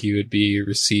think you would be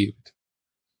received?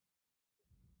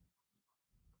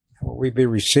 Will we be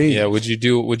received? Yeah, would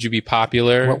you be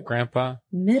popular, Grandpa?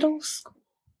 Middle school?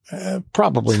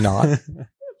 Probably not.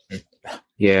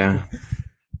 Yeah.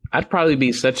 I'd probably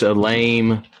be such a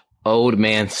lame old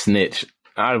man snitch.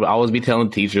 I'd always be telling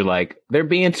the teacher, like, they're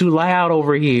being too loud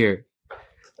over here.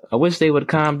 I wish they would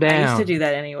calm down. I used to do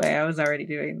that anyway. I was already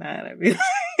doing that.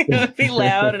 I'd be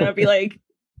loud and I'd be like,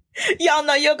 y'all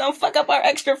know you're going to fuck up our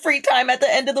extra free time at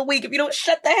the end of the week if you don't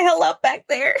shut the hell up back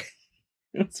there.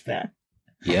 It's bad.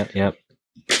 Yep.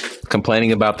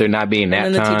 Complaining about there not being nap time.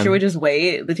 And then the teacher would just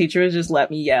wait. The teacher would just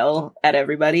let me yell at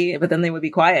everybody, but then they would be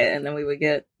quiet and then we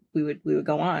would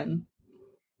go on.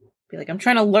 Be like, I'm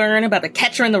trying to learn about the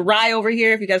Catcher in the Rye over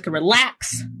here. If you guys could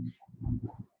relax.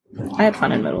 I had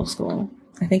fun in middle school.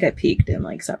 I think I peaked in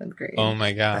like 7th grade. Oh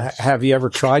my gosh. Have you ever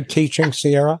tried teaching,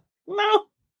 Sierra? No.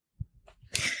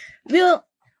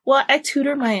 Well, I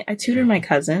tutor my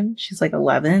cousin. She's like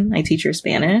 11. I teach her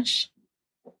Spanish.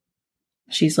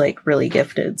 She's like really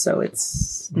gifted, so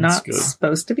it's not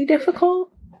supposed to be difficult.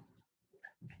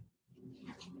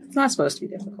 It's not supposed to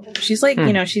be difficult. She's like,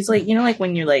 like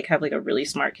when you like have like a really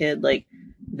smart kid, like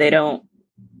they don't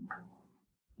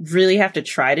really have to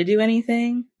try to do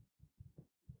anything.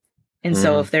 And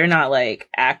so if they're not like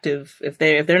active, if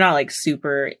they're not like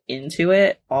super into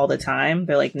it all the time,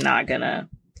 they're like not gonna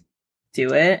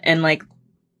do it. And like,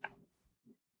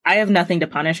 I have nothing to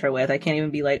punish her with. I can't even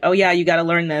be like, oh yeah, you got to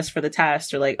learn this for the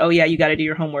test, or like, oh yeah, you got to do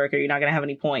your homework or you're not going to have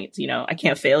any points. You know, I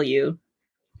can't fail you.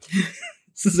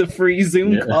 This is a free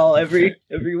Zoom call every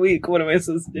week. What am I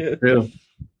supposed to do? Really?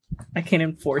 I can't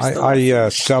enforce I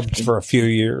subbed for a few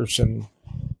years and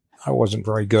I wasn't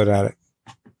very good at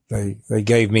it. They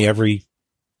gave me every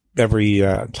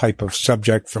type of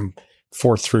subject from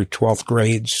 4th through 12th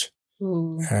grades.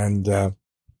 Ooh.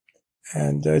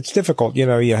 And it's difficult. You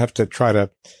know, you have to try to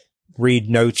read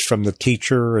notes from the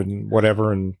teacher and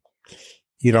whatever. And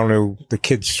you don't know, the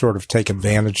kids sort of take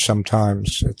advantage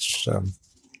sometimes.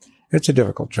 It's a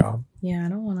difficult job. Yeah, I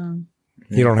don't want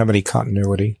to. You don't have any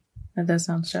continuity. That does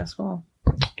sound stressful.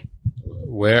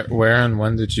 Where and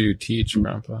when did you teach,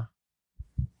 Grandpa?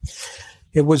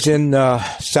 It was in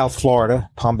South Florida,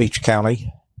 Palm Beach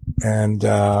County. And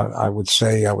I would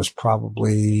say I was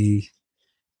probably,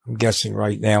 I'm guessing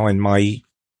right now, in my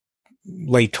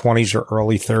late 20s or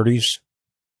early 30s.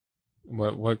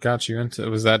 What got you into it?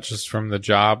 Was that just from the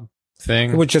job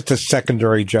thing? It was just a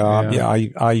secondary job. Yeah,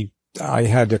 I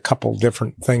had a couple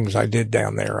different things I did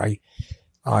down there.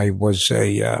 I was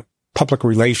a public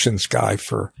relations guy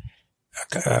for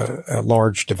a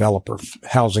large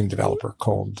housing developer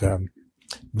called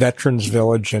Veterans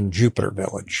Village and Jupiter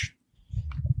Village.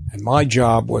 And my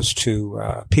job was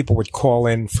to, people would call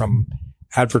in from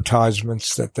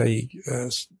advertisements that they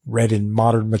read in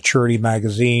Modern Maturity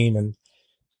magazine and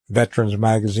Veterans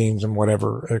magazines and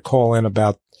whatever, call in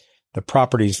about the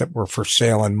properties that were for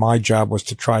sale. And my job was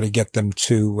to try to get them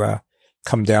to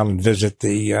come down and visit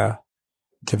the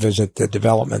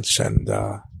developments. And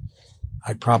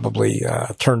I probably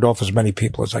turned off as many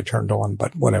people as I turned on,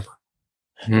 but whatever.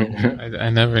 I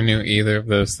never knew either of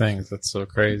those things. That's so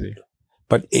crazy.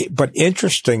 But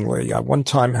interestingly, I one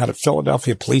time had a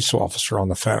Philadelphia police officer on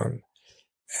the phone,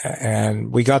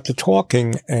 and we got to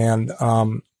talking, and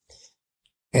I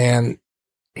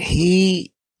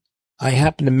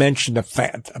happened to mention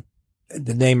the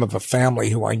name of a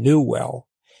family who I knew well,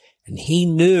 and he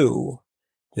knew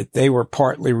that they were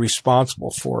partly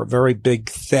responsible for a very big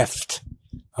theft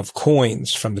of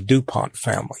coins from the DuPont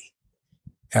family.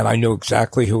 And I knew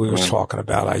exactly who he was talking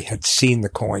about. I had seen the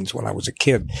coins when I was a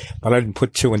kid, but I didn't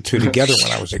put 2 and 2 together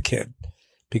when I was a kid,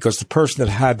 because the person that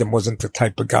had them wasn't the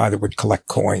type of guy that would collect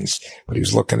coins, but he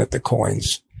was looking at the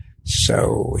coins.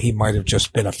 So he might have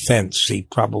just been a fence. He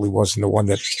probably wasn't the one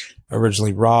that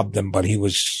originally robbed them, but he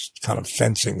was kind of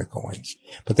fencing the coins.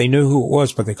 But they knew who it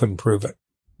was, but they couldn't prove it.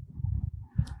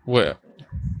 Well,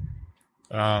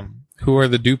 who are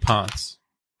the DuPonts?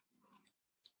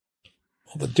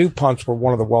 Well, the DuPonts were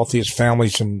one of the wealthiest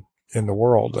families in the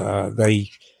world.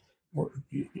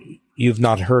 You've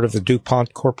not heard of the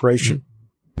DuPont Corporation?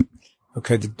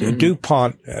 Okay, the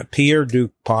DuPont, Pierre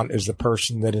DuPont is the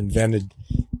person that invented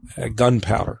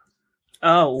gunpowder.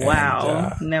 Oh,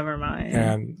 wow. Never mind.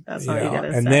 And that's all you gotta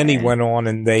and say. then he went on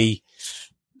and they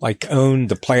owned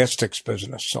the plastics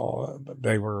business. So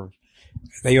they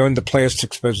owned the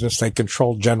plastics business. They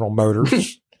controlled General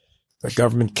Motors. The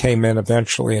government came in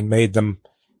eventually and made them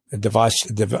divest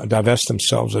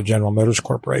themselves of General Motors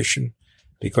Corporation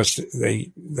because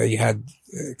they had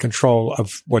control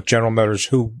of what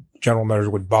who General Motors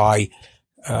would buy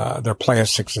their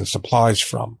plastics and supplies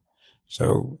from.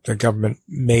 So the government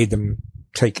made them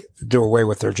do away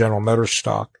with their General Motors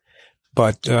stock.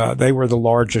 But they were the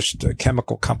largest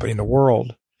chemical company in the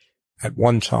world at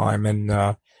one time,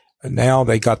 and now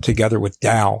they got together with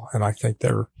Dow, and I think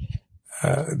they're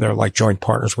like joint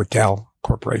partners with Dow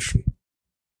Corporation.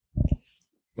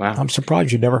 Wow, I'm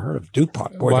surprised you never heard of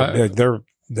DuPont. Boy,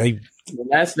 the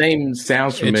last name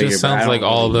sounds familiar. It just sounds like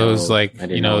all those, know. like,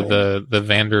 the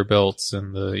Vanderbilts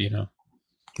and the,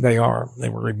 They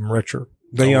were even richer.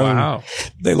 They own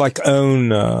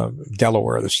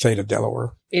Delaware, the state of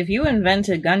Delaware. If you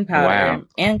invented gunpowder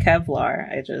and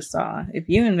Kevlar, I just saw, if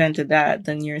you invented that,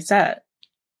 then you're set.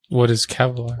 What is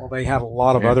Kevlar? Well, they had a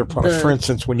lot of other products. For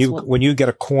instance, when you get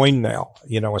a coin now,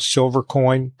 a silver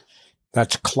coin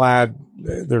that's clad,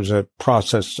 there's a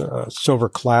process, silver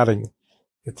cladding.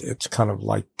 It's kind of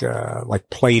like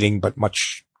plating, but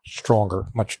much stronger,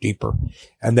 much deeper.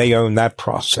 And they own that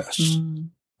process,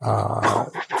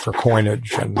 for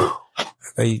coinage. And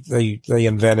they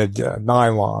invented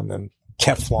nylon and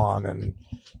Teflon and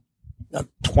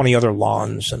 20 other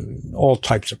lawns and all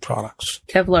types of products.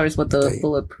 Kevlar is what the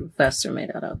bulletproof vests are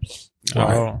made out of.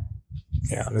 Right. Oh.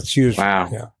 Yeah, and it's used. Wow.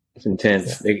 Yeah. It's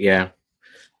intense. Yeah.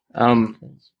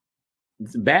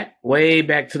 Way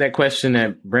back to that question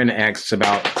that Brenda asked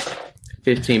about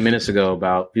 15 minutes ago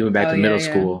about if you went back to middle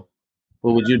school.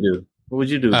 What would you do? What would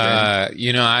you do?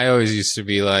 I always used to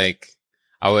be like,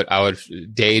 I would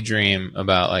daydream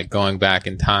about like going back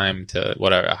in time to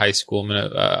whatever high school,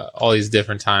 all these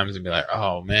different times, and be like,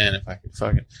 oh man, if I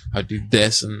could I'd do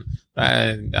this,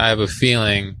 and I have a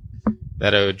feeling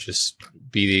that it would just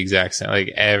be the exact same. Like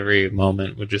every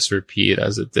moment would just repeat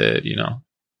as it did,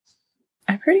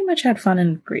 I pretty much had fun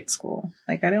in grade school.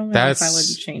 Like, I don't know if I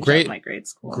would change up my grade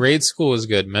school. Grade school is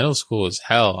good. Middle school is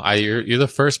hell. You're the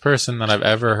first person that I've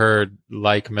ever heard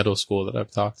like middle school that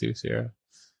I've talked to, Sierra.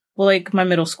 Well, like my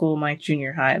middle school, my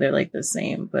junior high, they're like the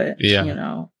same, but Yeah.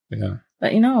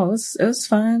 But it was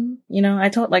fun.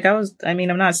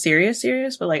 I'm not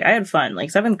serious, but like I had fun.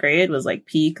 Like 7th grade was like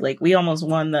peak. Like we almost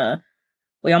won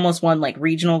like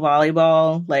regional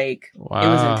volleyball. Like Wow. It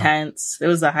was intense. It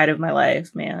was the height of my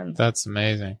life, man. That's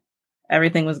amazing.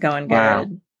 Everything was going good. Wow.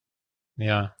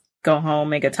 Yeah. Go home,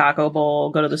 make a taco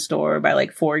bowl, go to the store, buy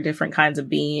like 4 different kinds of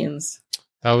beans.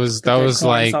 That was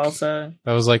like salsa.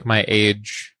 That was like my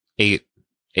age. 8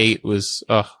 was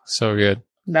so good.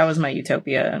 That was my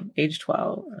utopia. Age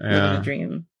 12, living a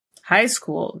dream. High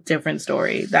school, different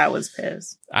story. That was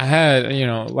piss. I had,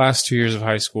 last 2 years of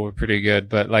high school were pretty good,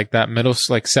 but like that middle,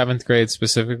 like 7th grade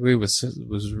specifically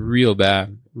was real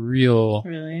bad.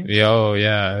 Really? Yeah, oh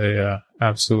yeah,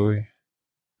 absolutely.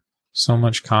 So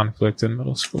much conflict in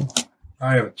middle school.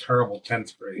 I have a terrible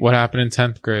 10th grade. What happened in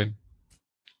 10th grade?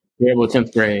 Terrible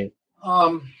 10th grade.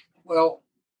 Well,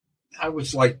 I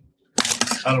was like,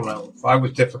 I don't know if I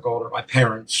was difficult or my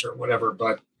parents or whatever,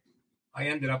 but I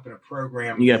ended up in a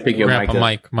program. You gotta pick your Grandpa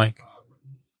mic. Mike.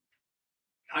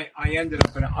 I ended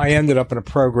up in a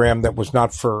program that was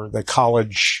not for the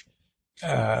college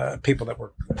people that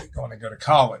were going to go to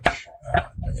college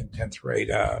in 10th grade.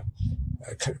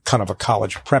 Kind of a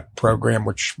college prep program,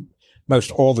 which most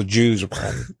all the Jews were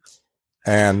in,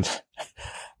 and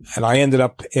I ended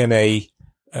up in a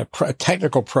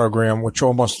technical program, which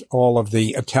almost all of the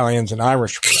Italians and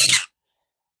Irish were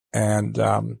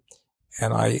in.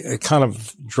 And I kind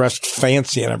of dressed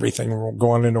fancy and everything. We were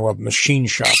going into a machine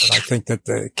shop, and I think that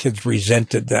the kids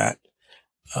resented that.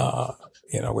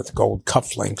 with gold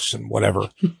cufflinks and whatever.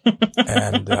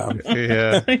 And,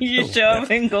 Yeah. You show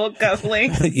up in gold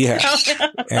cufflinks. yeah.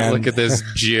 And, Look at this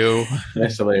Jew.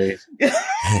 That's hilarious.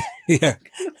 yeah.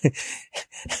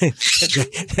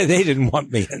 They didn't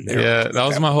want me in there. Yeah, that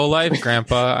was my whole life,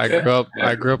 Grandpa.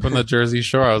 I grew up on the Jersey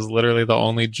Shore. I was literally the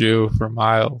only Jew for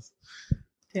miles.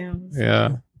 Damn.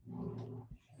 Yeah.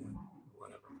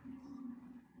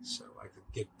 So I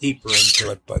could get deeper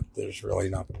into it, but there's really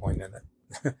no point in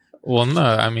it. Well, no,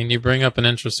 I mean, you bring up an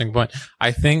interesting point.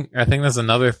 I think that's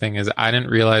another thing is I didn't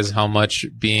realize how much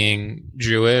being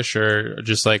Jewish or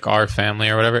just like our family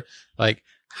or whatever, like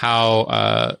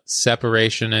how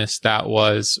separationist that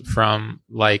was from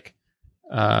like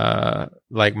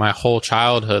my whole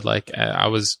childhood. Like I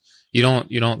was, you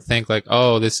don't think like,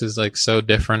 oh, this is like so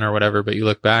different or whatever, but you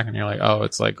look back and you're like, oh,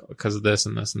 it's like because of this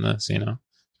and this and this,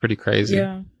 It's pretty crazy.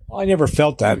 Yeah. I never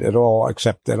felt that at all,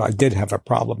 except that I did have a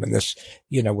problem in this,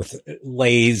 with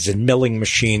lathes and milling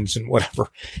machines and whatever.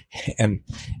 And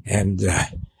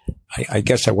I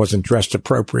guess I wasn't dressed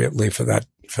appropriately for that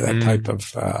type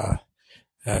of,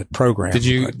 program. Did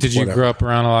you whatever. grow up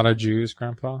around a lot of Jews,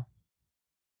 Grandpa?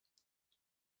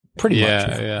 Pretty much.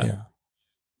 Yeah.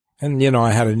 And,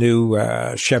 I had a new,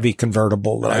 Chevy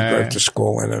convertible that I drove to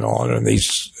school in and all, and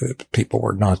these people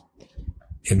were not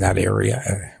in that area.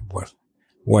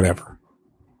 Whatever.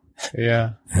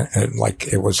 Yeah. And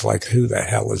it was like, who the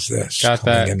hell is this? Got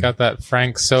that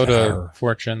Frank Soda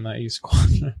fortune that you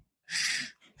squandered.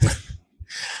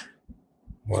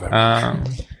 Whatever.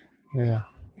 Yeah.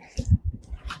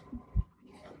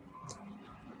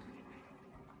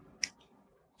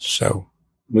 So.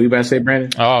 What were you about to say,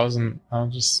 Brandon? Oh, I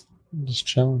was just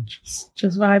chilling.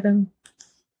 Just vibing.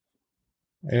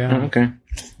 Yeah. Oh, okay.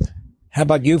 How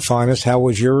about you, Finest? How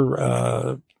was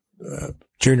your,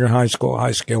 junior high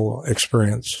school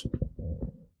experience?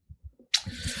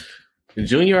 The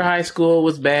junior high school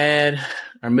was bad,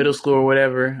 or middle school or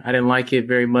whatever. I didn't like it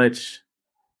very much.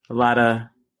 A lot of,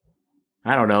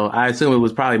 I don't know. I assume it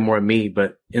was probably more me,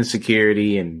 but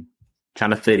insecurity and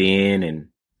trying to fit in and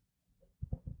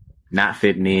not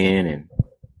fitting in and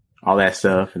all that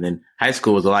stuff. And then high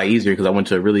school was a lot easier because I went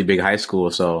to a really big high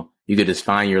school. So you could just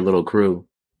find your little crew.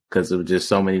 Because it was just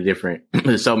so many different,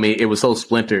 it was so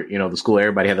splintered, the school,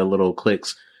 everybody had their little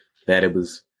cliques that it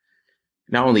was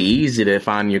not only easy to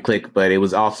find your clique, but it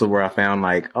was also where I found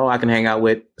like, oh, I can hang out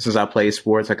with, since I play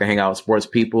sports, I can hang out with sports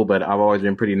people, but I've always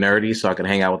been pretty nerdy. So I can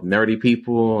hang out with nerdy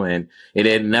people, and it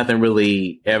had nothing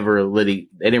really they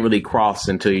didn't really cross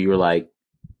until you were like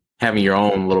having your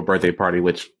own little birthday party,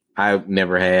 which I've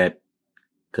never had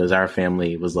because our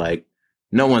family was like,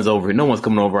 no one's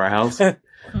coming over our house. Like,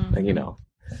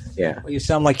 yeah. Well, you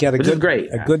sound like you had a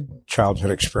good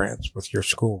childhood experience with your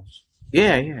schools.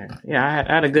 Yeah. I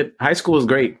had a good high school was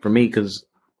great for me because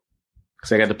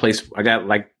I got to play. I got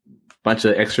like a bunch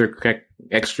of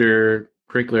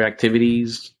extracurricular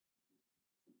activities.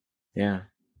 Yeah,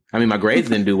 I mean my grades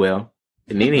didn't do well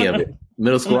in any of it,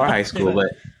 middle school or high school,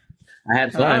 but I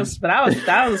had fun. I was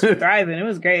thriving. It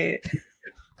was great.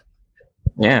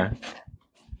 Yeah.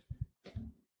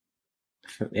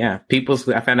 Yeah,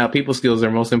 I found out people skills are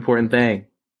the most important thing.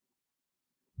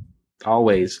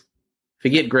 Always.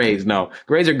 Forget grades. No,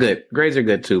 grades are good. Grades are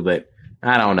good too, but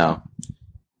I don't know.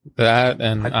 That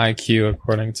and IQ,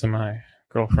 according to my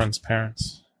girlfriend's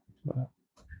parents. But,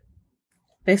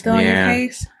 they still on your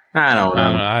case? I don't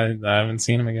know. I haven't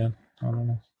seen him again. I don't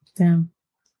know. Damn.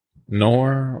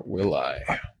 Nor will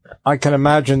I. I can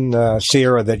imagine,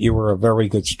 Sierra, that you were a very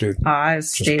good student. I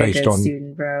stayed a good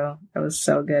student, bro. I was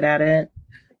so good at it.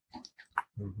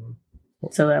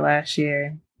 Until that last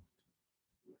year.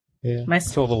 Yeah.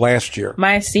 Until the last year.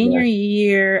 My senior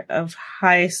year of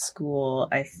high school,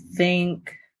 I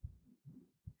think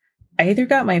I either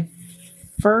got my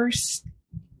first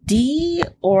D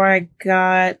or I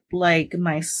got like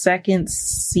my second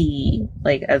C,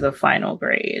 like as a final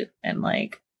grade. And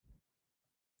like,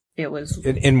 it was.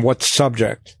 In what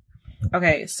subject?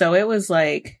 Okay, so it was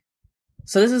like,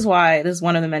 this is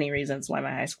one of the many reasons why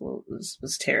my high school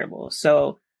was terrible.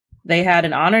 So they had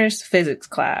an honors physics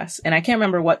class, and I can't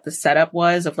remember what the setup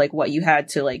was of like what you had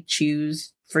to like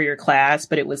choose for your class,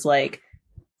 but it was like,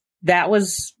 that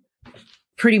was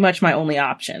pretty much my only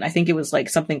option. I think it was like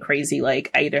something crazy. Like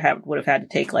I either would have had to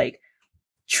take like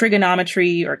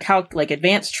trigonometry or like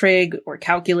advanced trig or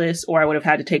calculus, or I would have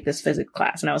had to take this physics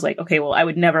class. And I was like, okay, well, I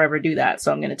would never ever do that.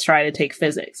 So I'm going to try to take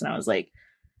physics. And I was like,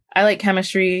 I like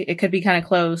chemistry. It could be kind of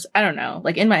close. I don't know.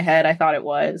 Like in my head, I thought it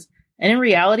was. And in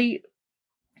reality,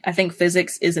 I think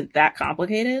physics isn't that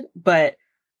complicated, but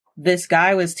this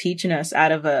guy was teaching us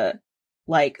out of a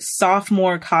like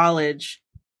sophomore college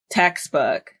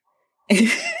textbook.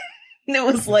 And it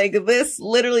was like this,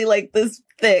 literally like this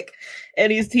thick.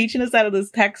 And he's teaching us out of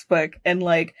this textbook. And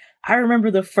like, I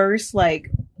remember the first like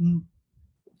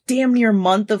damn near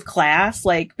month of class,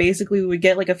 like basically we would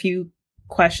get like a few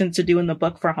questions to do in the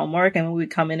book for homework. And we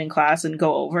would come in class and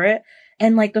go over it.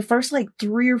 And like the first like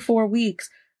 3 or 4 weeks,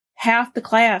 half the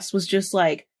class was just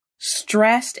like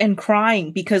stressed and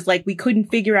crying because like we couldn't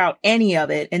figure out any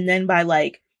of it. And then by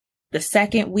like the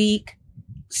second week,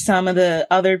 some of the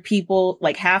other people,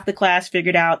 like half the class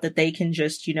figured out that they can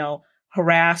just, you know,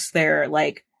 harass their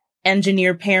like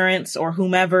engineer parents or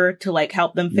whomever to like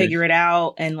help them figure it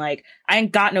out. And like, I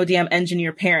ain't got no damn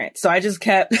engineer parents. So I just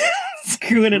kept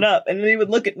screwing it up. And they would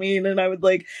look at me and then I would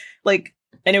like,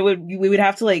 and we would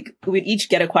have to like, we would each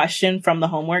get a question from the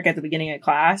homework at the beginning of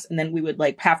class. And then we would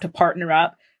like have to partner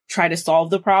up, try to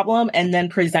solve the problem and then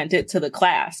present it to the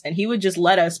class. And he would just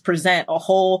let us present a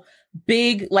whole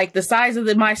big, like the size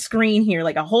of my screen here,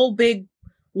 like a whole big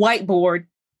whiteboard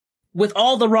with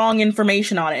all the wrong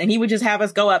information on it. And he would just have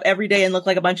us go up every day and look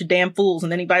like a bunch of damn fools.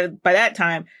 And then by that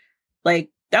time, like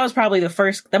that was probably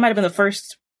that might've been the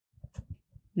first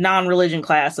non-religion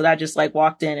class that I just like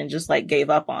walked in and just like gave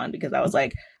up on because I was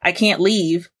like, I can't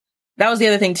leave. That was the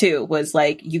other thing too, was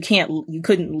like, you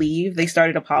couldn't leave. They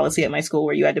started a policy at my school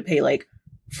where you had to pay like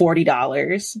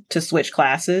 $40 to switch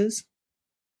classes.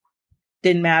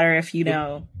 Didn't matter if, you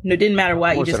know, no, didn't matter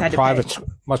what, you just had to pay.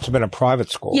 Must have been a private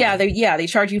school. Yeah, they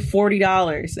charge you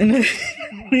 $40. And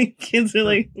the kids are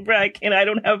like, bro,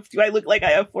 do I look like I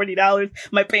have $40?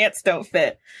 My pants don't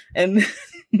fit. And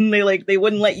they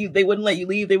wouldn't let you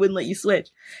leave. They wouldn't let you switch.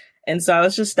 And so I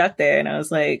was just stuck there and I was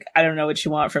like, I don't know what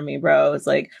you want from me, bro. It's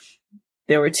like,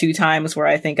 there were 2 times where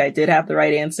I think I did have the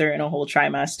right answer in a whole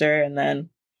trimester. And then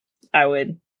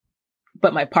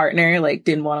but my partner like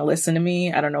didn't want to listen to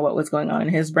me. I don't know what was going on in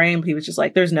his brain, but he was just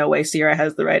like, there's no way Sierra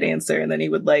has the right answer. And then he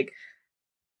would like,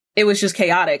 it was just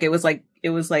chaotic. It was like,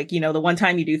 you know, the one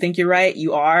time you do think you're right,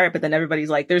 you are, but then everybody's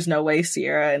like, there's no way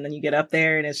Sierra. And then you get up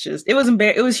there and it's just, it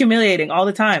was humiliating all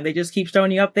the time. They just keep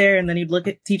throwing you up there. And then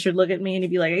teacher would look at me and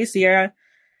he'd be like, hey, Sierra,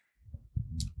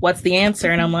 what's the answer?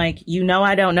 And I'm like, you know,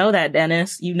 I don't know that,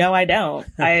 Dennis. You know, I don't.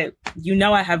 I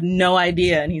have no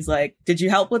idea. And he's like, did you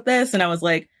help with this? And I was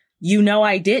like, you know,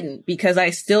 I didn't because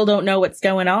I still don't know what's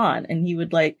going on. And he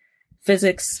would like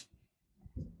physics.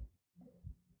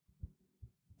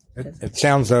 It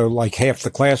sounds though like half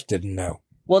the class didn't know.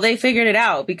 Well, they figured it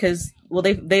out because,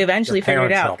 they eventually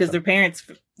figured it out because their parents,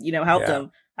 you know, helped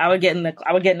them. I would get in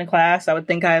the class. I would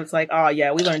think I was like, oh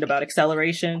yeah, we learned about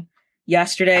acceleration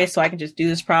yesterday. So I can just do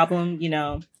this problem. You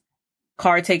know,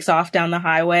 car takes off down the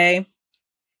highway.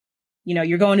 You know,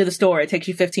 you're going to the store. It takes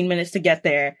you 15 minutes to get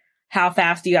there. How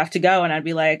fast do you have to go? And I'd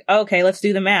be like, okay, let's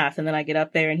do the math. And then I get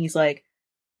up there and he's like,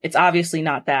 it's obviously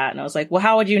not that. And I was like, well,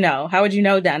 how would you know? How would you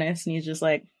know, Dennis? And he's just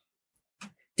like,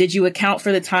 did you account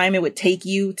for the time it would take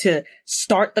you to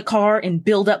start the car and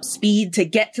build up speed to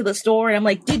get to the store? And I'm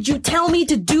like, did you tell me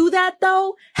to do that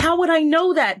though? How would I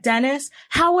know that, Dennis?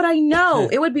 How would I know?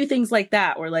 It would be things like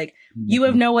that where like, you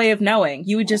have no way of knowing.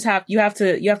 You would just you have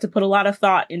to put a lot of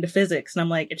thought into physics. And I'm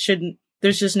like,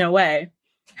 there's just no way.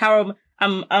 I'm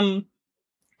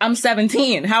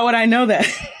 17. How would I know that?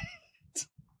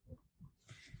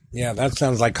 Yeah, that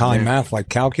sounds like high math, like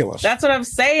calculus. That's what I'm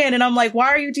saying. And I'm like, why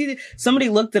are you teaching? Somebody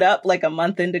looked it up like a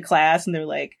month into class and they're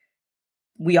like,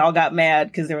 we all got mad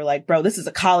because they were like, bro, this is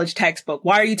a college textbook.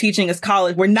 Why are you teaching us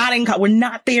college? We're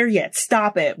not there yet.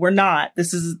 Stop it. We're not.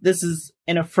 This is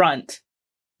an affront.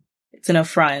 It's an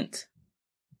affront.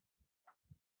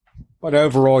 But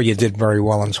overall, you did very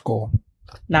well in school.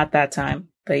 Not that time,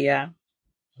 but yeah.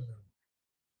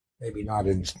 Maybe not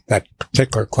in that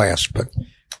particular class, but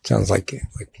it sounds like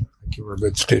you were a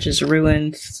good student. Just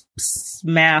ruined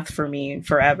math for me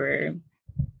forever.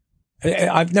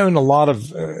 I've known a lot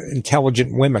of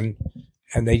intelligent women,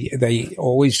 and they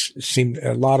always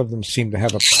a lot of them seem to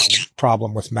have a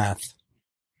problem with math.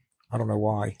 I don't know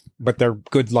why, but they're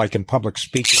good like in public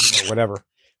speaking or whatever.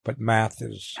 But math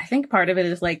is. I think part of it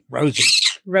is like Rosie.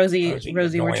 We're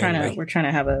trying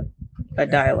to have a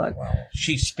dialogue. Well,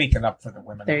 she's speaking up for the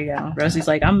women. There you go. Rosie's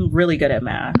like, I'm really good at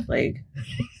math. Like,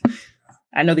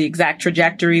 I know the exact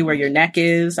trajectory where your neck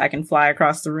is. I can fly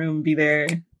across the room, be there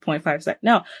 0.5 seconds.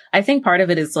 No, I think part of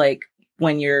it is like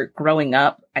when you're growing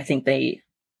up, I think they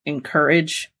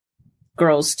encourage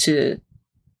girls to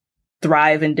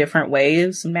thrive in different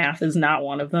ways. Math is not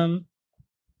one of them.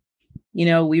 You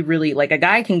know, we really like a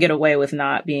guy can get away with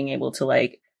not being able to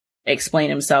like explain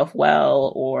himself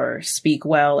well or speak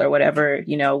well or whatever.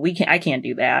 You know, I can't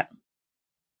do that.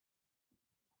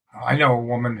 I know a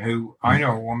woman who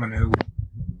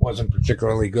wasn't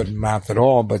particularly good in math at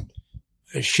all, but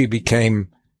she became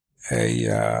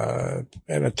at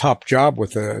a top job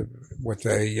with a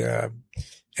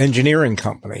engineering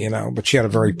company, but she had a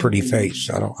very pretty face.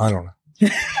 I don't know.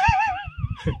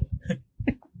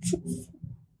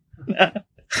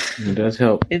 It does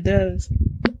help. It does.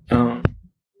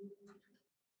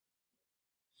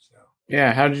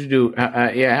 Yeah. How did you do?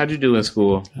 How'd you do in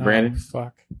school, Brandon?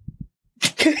 Fuck.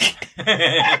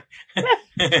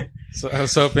 So I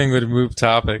was hoping we'd move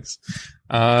topics.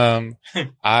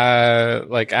 I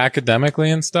like academically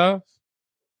and stuff.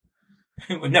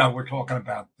 No, we're talking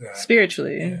about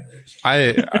Spiritually. I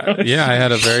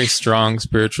had a very strong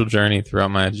spiritual journey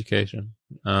throughout my education.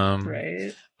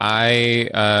 Right.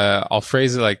 I'll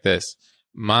phrase it like this.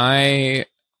 My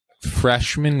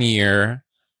freshman year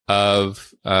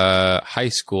of high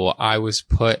school, I was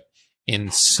put in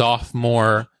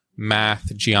sophomore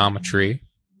math geometry.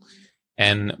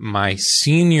 And my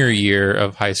senior year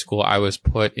of high school, I was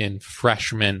put in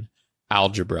freshman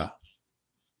algebra.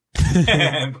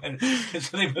 Yeah.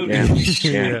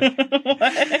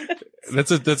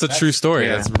 That's a true story.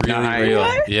 Yeah. That's really real.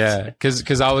 What? Yeah,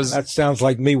 because I was That sounds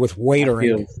like me with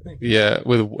waitering.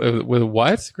 with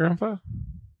what, Grandpa?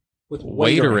 With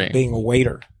Waitering. Being a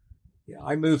waiter. Yeah,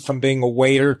 I moved from being a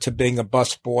waiter to being a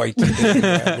busboy to being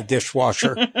the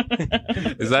dishwasher.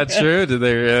 Is that true? Did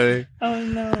they really? Oh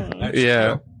no.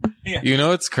 Yeah. You know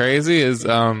what's crazy is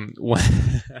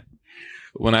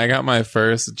when I got my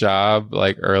first job,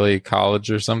 like early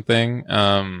college or something,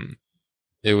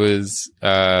 it was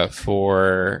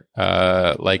for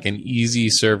like an easy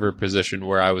server position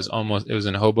where it was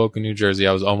in Hoboken, New Jersey.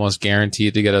 I was almost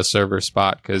guaranteed to get a server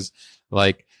spot because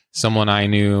like someone I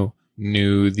knew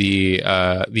the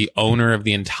owner of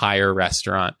the entire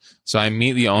restaurant. So I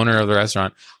meet the owner of the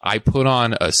restaurant. I put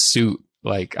on a suit.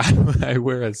 Like I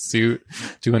wear a suit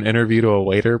to an interview to a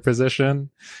waiter position,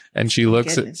 and she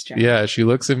looks she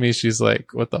looks at me. She's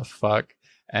like, "What the fuck?"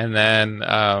 And then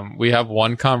we have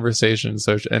one conversation.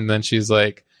 And then she's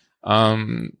like,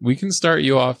 "We can start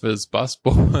you off as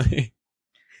busboy."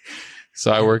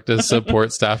 So I worked as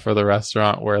support staff for the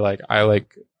restaurant, where I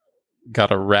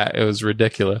got a rat. It was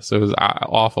ridiculous. It was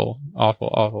awful.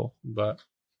 But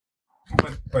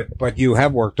you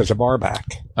have worked as a barback.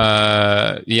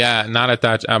 Yeah, not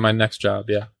at my next job.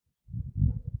 Yeah.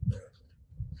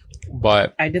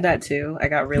 But I did that too. I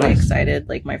got really excited.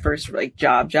 Like my first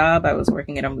job, I was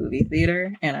working at a movie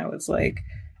theater and I was like,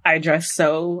 I dressed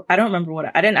so, I don't remember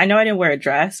what I know I didn't wear a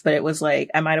dress, but it was like,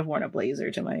 I might've worn a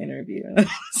blazer to my interview. And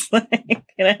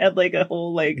I had like a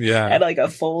whole, I had like a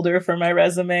folder for my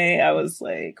resume. I was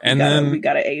like, we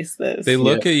gotta ace this. They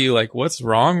look at you like, what's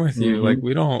wrong with you? Mm-hmm. Like,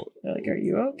 we don't, they're like, are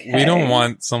you okay? We don't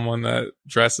want someone that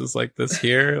dresses like this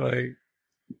here. Like,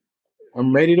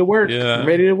 I'm ready to work. Yeah. I'm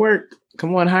ready to work.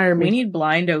 Come on, hire me. We need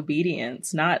blind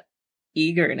obedience, not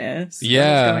eagerness.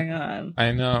 Yeah. What's going on?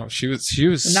 I know. She was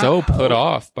so put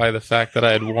off by the fact that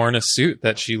I had worn a suit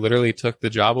that she literally took the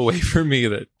job away from me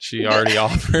that she already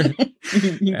offered.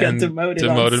 You got demoted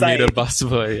me to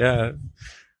busboy. Yeah.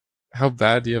 How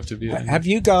bad do you have to be? Have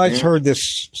you guys heard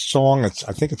this song? I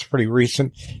think it's pretty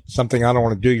recent. Something I don't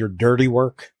want to do your dirty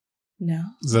work. No.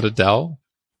 Is it Adele?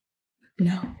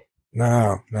 No.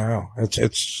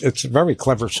 It's a very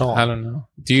clever song. I don't know.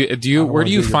 Where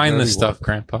do you find this stuff,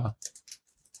 Grandpa?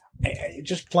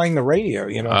 Just playing the radio,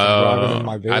 driving in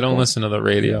my vehicle. I don't listen to the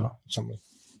radio.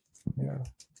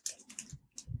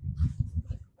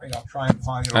 I'll try and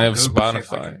find it. I have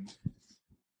Spotify.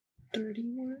 Dirty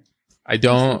work. I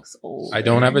don't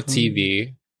have a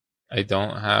TV. I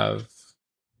don't have.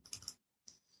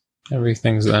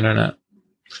 Everything's the internet.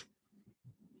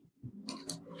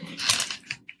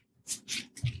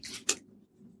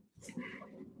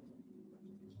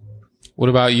 What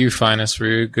about you, Finest? Were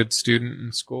you a good student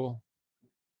in school?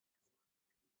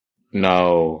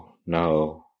 No.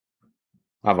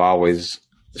 I've always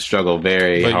struggled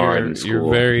very hard in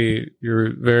school.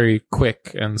 You're very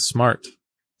quick and smart.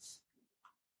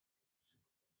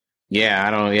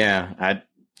 If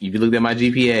you looked at my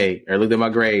GPA or looked at my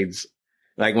grades,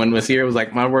 like when Masira was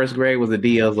like, my worst grade was a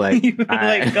D, I was like,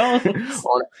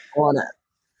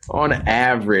 on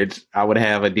average, I would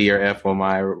have a D or F on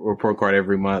my report card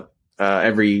every month.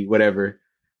 Every whatever.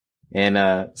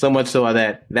 And so much so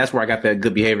that's where I got that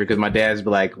good behavior, because my dad's be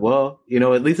like, well,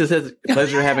 at least it says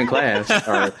pleasure having class,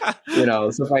 or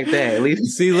stuff like that. At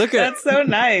least that's so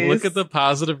nice. Look at the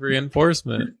positive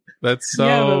reinforcement. That's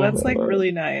so that's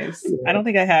really nice. I don't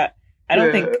think I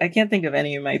can't think of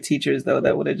any of my teachers though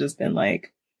that would have just been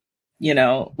like,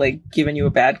 giving you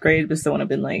a bad grade, but still would have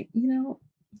been like, you're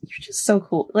just so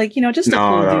cool. Like, just a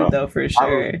cool dude though, for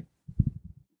sure.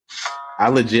 I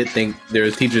legit think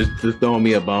there's teachers just throwing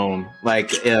me a bone.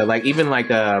 Like even like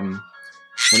when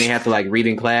they have to like read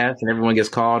in class and everyone gets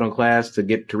called on class to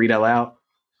read out loud.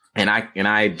 And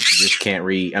I just can't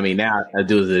read. I mean, now I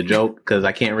do it as a joke because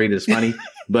I can't read. It's funny.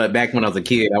 But back when I was a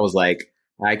kid, I was like,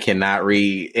 I cannot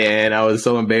read. And I was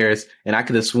so embarrassed. And I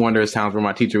could have sworn there was times where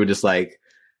my teacher would just like,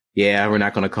 yeah, we're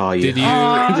not going to call you. Did you,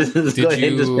 just go ahead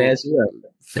and just pass you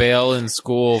up. Fail in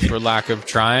school for lack of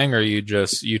trying, or you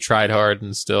tried hard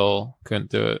and still couldn't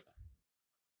do it?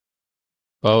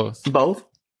 Both.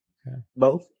 Okay.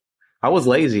 Both. I was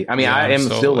lazy. I mean, yeah, I am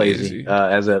so still lazy.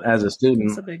 As a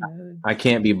student. I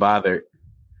can't be bothered.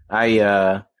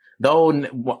 Though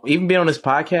even being on this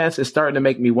podcast is starting to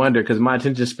make me wonder because my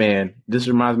attention span. This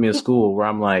reminds me of school where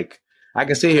I'm like, I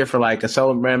can sit here for like a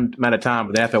certain amount of time,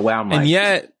 but after a while, I'm like, and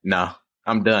yet, no,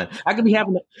 I'm done. I could be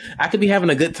having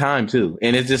a good time too,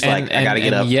 and it's just like I gotta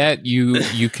get up. And yet,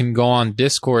 you can go on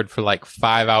Discord for like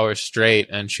 5 hours straight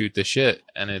and shoot the shit,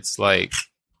 and it's like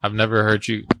I've never heard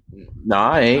you. No,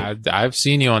 I ain't. I've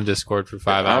seen you on Discord for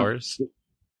 5 hours.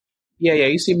 Yeah.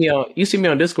 You see me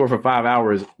on Discord for 5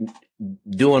 hours,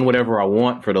 doing whatever I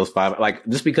want for those 5. Like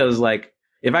just because, like,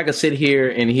 if I could sit here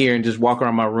and just walk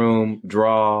around my room,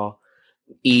 draw,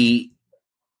 eat,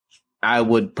 I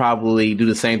would probably do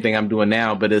the same thing I'm doing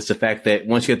now. But it's the fact that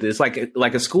once you get it's like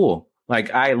a school.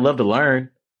 Like I love to learn,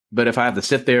 but if I have to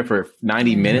sit there for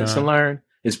 90 minutes to learn,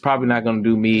 it's probably not going to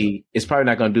do me. It's probably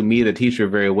not going to do me, the teacher,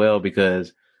 very well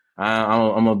because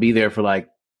I'm going to be there for like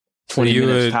 20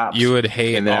 minutes tops. You would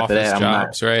hate office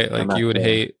jobs, right? Like you would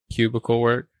hate cubicle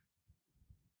work.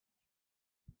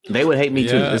 They would hate me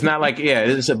too. It's not like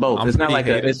it's a both. It's not like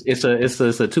it's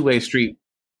a two-way street.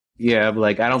 Yeah,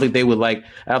 like I don't think they would like.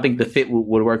 I don't think the fit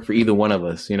would work for either one of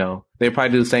us. You know, they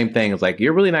probably do the same thing. It's like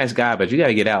you're a really nice guy, but you got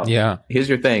to get out. Yeah, here's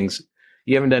your things.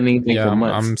 You haven't done anything for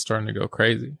months. I'm starting to go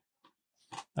crazy.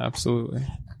 Absolutely.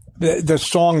 The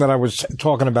song that I was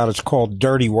talking about is called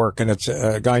 "Dirty Work," and it's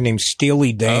a guy named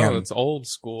Steely Dan. Oh, it's old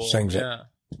school. Sings it.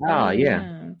 Oh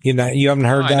yeah. You haven't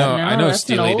heard that? I know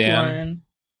Steely Dan.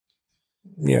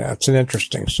 Yeah, it's an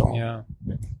interesting song. Yeah.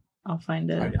 I'll find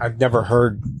it. I've never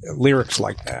heard lyrics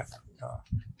like that.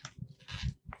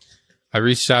 I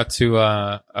reached out to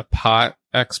a pot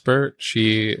expert.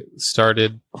 She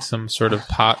started some sort of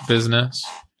pot business.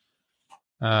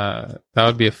 That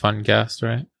would be a fun guest,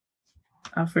 right?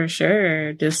 Oh, for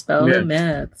sure. Dispel the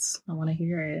myths. I want to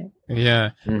hear it. Yeah.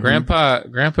 Mm-hmm.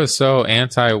 Grandpa's so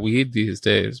anti-weed these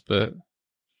days, but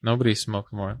nobody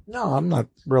smokes more. No, I'm not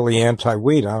really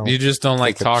anti-weed. You just don't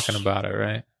like talking about it,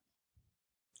 right?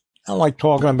 I don't like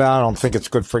talking about it. I don't think it's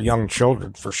good for young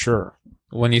children, for sure.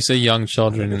 When you say young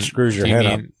children, it screws your head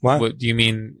up. What do you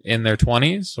mean, in their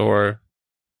 20s or?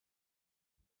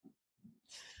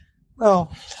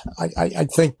 Well, I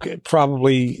think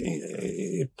probably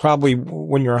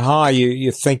when you're high,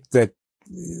 you think that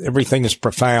everything is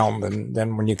profound. And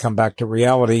then when you come back to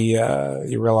reality,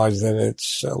 you realize that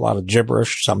it's a lot of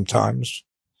gibberish sometimes.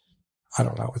 I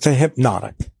don't know. It's a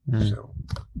hypnotic. So,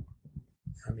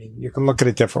 I mean, you can look at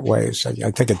it different ways. I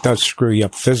think it does screw you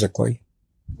up physically.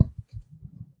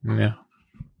 Yeah.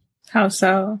 How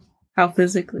so? How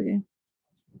physically?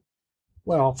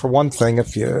 Well, for one thing,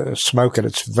 if you smoke it,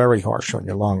 it's very harsh on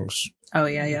your lungs. Oh,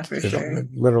 yeah, for sure. It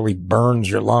literally burns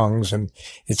your lungs and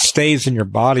it stays in your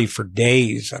body for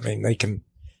days. I mean, they can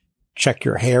check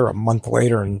your hair a month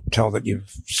later and tell that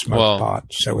you've smoked pot.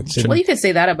 So it's well, you could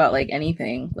say that about like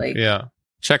anything. Like, yeah,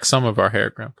 check some of our hair,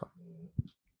 Grandpa.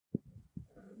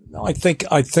 No, I think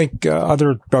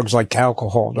other drugs like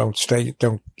alcohol don't stay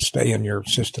in your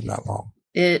system that long.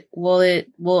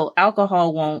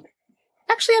 Alcohol won't.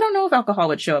 Actually, I don't know if alcohol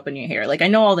would show up in your hair. Like, I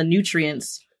know all the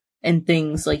nutrients and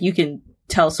things, like you can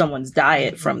tell someone's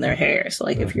diet from their hair. So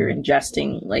like if you're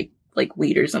ingesting like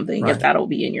weed or something, if that'll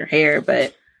be in your hair,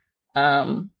 but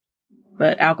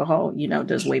alcohol,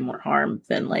 does way more harm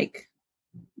than like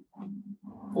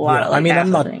a lot of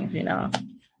things,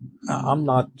 I'm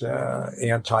not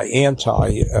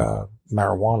anti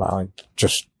marijuana.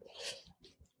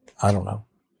 I don't know.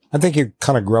 I think you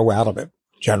kind of grow out of it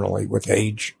generally with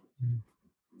age.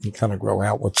 You kind of grow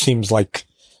out what seems like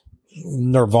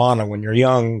nirvana when you're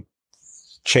young.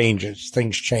 Changes.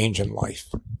 Things change in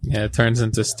life. Yeah, it turns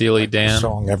into Steely Dan. The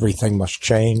song, everything must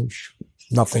change.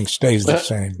 Nothing stays the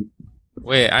same.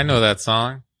 Wait, I know that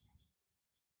song.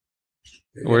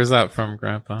 Where's that from,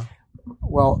 Grandpa?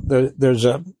 Well, there's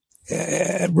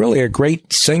really a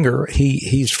great singer.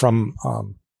 He's from,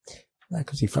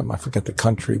 because he's from, I forget the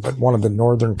country, but one of the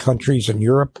northern countries in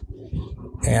Europe.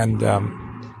 And,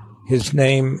 his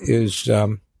name is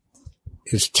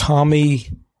Tommy,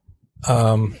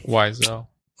 Wiseau.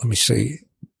 Let me see.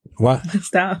 What?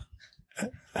 Stop.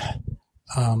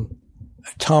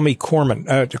 Tommy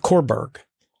Korberg.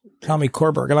 Tommy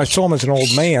Korberg. And I saw him as an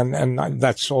old man, and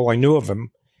that's all I knew of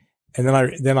him. And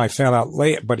then I found out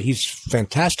later, but he's a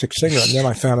fantastic singer. And then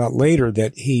I found out later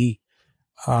that he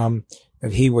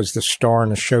was the star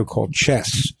in a show called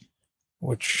Chess,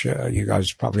 which you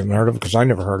guys probably haven't heard of because I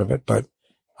never heard of it. But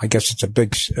I guess it's a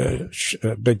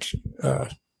big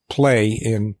play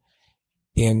in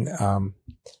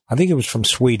I think it was from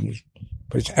Sweden,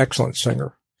 but he's an excellent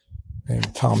singer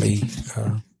named Tommy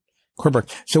Korberg.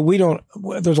 So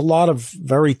there's a lot of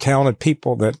very talented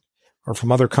people that are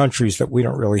from other countries that we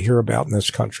don't really hear about in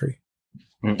this country.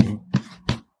 Mm-mm.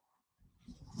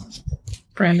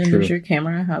 Brandon, True. does your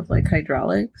camera have like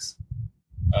hydraulics?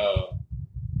 Oh,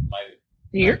 my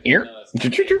Ear.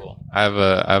 I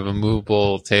have a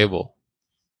movable table.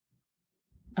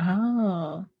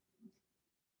 Oh,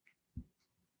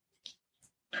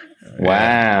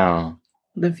 Wow.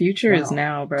 the future is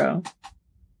now, bro.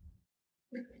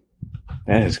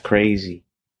 That is crazy.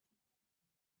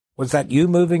 Was that you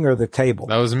moving or the table?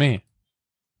 That was me.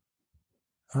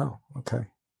 Oh, okay.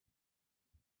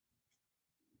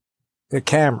 The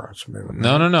camera's moving.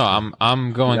 No.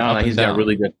 I'm going No, up and he's down. got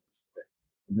really good.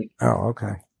 Oh,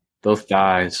 okay. Those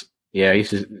thighs. Yeah,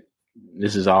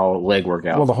 this is all leg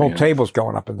workout. Well, the whole man. table's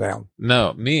going up and down.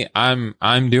 No, me. I'm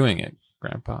doing it,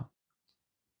 Grandpa.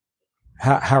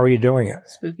 How are you doing it?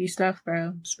 Spooky stuff,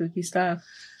 bro. Spooky stuff.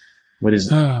 What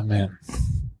is Oh man.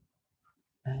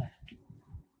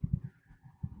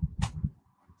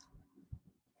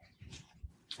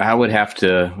 I would have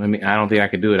to. I mean, I don't think I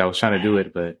could do it. I was trying to do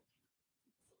it, but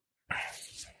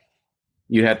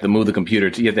you have to move the computer.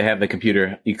 You have to have the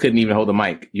computer. You couldn't even hold the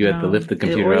mic. You have to lift the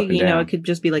computer or, up and you know, down. it could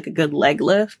just be like a good leg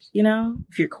lift. You know,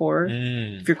 if your core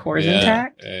is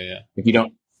intact, Yeah. If you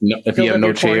don't, if Build you have up no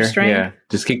your core chair, strength. yeah,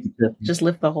 just kick the chair. just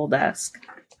lift the whole desk.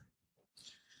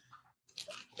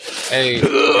 Hey,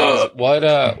 guys,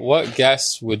 what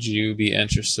guests would you be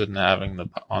interested in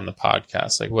having on the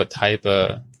podcast? Like, what type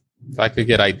of? If I could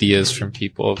get ideas from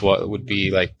people of what would be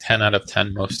like 10 out of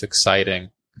 10 most exciting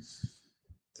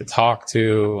to talk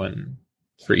to, and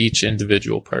for each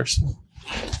individual person.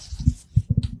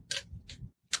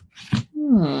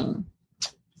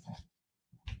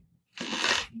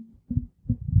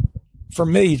 For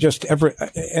me, just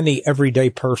any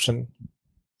everyday person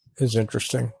is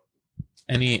interesting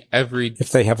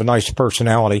if they have a nice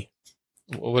personality.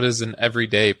 What is an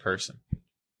everyday person?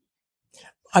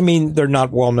 I mean, they're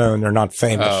not well known. They're not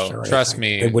famous. Oh, or trust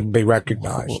anything. me. They wouldn't be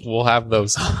recognized. We'll have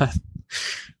those on.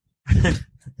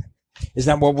 Is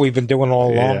that what we've been doing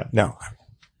all along? Yeah. No.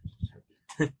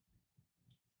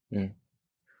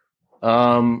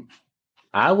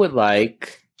 I would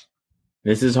like.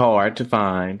 This is hard to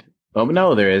find. Oh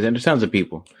no, there is. And there's tons of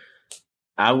people.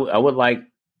 I would like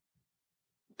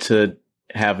to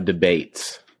have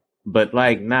debates, but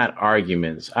like not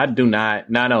arguments. I do not.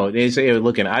 No. They say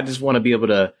looking. I just want to be able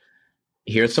to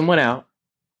hear someone out,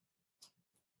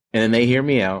 and then they hear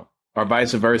me out, or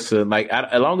vice versa. Like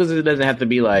as long as it doesn't have to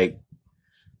be like.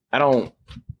 I don't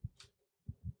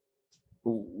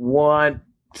want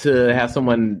to have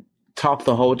someone talk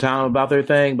the whole time about their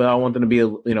thing, but I want them to be,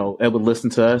 able to listen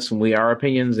to us and our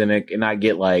opinions and not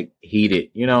get like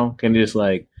heated, can you just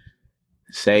like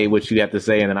say what you have to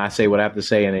say and then I say what I have to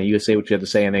say and then you say what you have to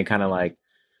say and then kind of like,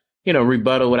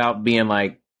 rebuttal without being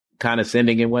like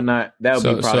condescending and whatnot. That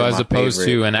would be probably so as my opposed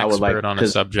favorite. to an I would expert on a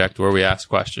subject where we ask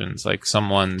questions, like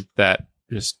someone that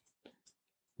just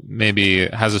maybe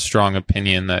has a strong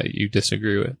opinion that you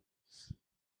disagree with.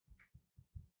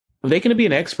 They can be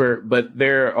an expert, but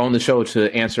they're on the show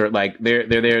to answer. Like they're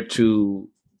there to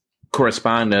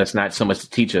correspond to us, not so much to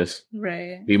teach us.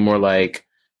 Right. Be more like,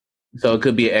 so it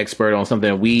could be an expert on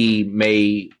something we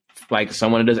may like,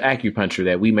 someone that does acupuncture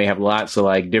that we may have lots of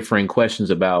like differing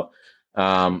questions about,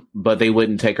 but they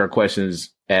wouldn't take our questions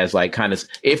as like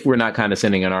if we're not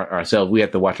condescending on ourselves, we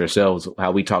have to watch ourselves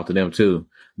how we talk to them too.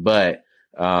 But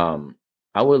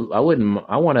I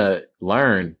want to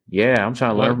learn. Yeah, I'm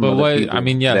trying to learn. But from other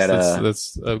people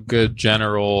that's a good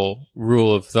general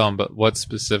rule of thumb. But what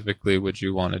specifically would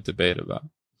you want to debate about?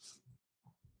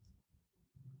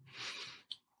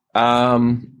 I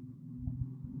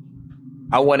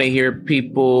want to hear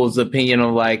people's opinion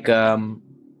on like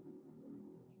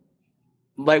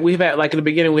we've had like in the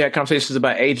beginning we had conversations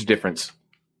about age difference.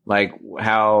 Like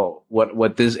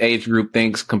what this age group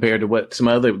thinks compared to what some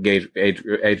other age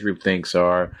group thinks,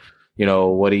 or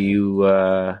what do you?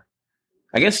 I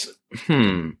guess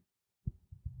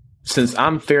since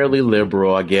I'm fairly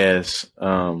liberal, I guess.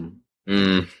 Then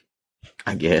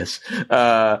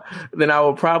I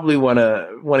would probably want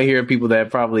to hear people that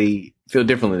probably feel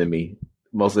differently than me.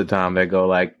 most of the time that go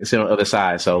like, it's on the other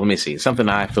side. So let me see. Something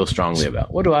I feel strongly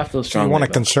about. What do I feel So strongly you want a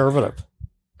about? conservative?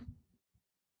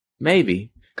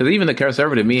 Maybe. Because even the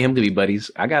conservative, me and him could be buddies.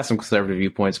 I got some conservative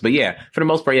viewpoints. But yeah, for the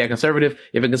most part, yeah, conservative.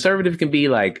 If a conservative can be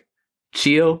like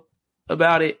chill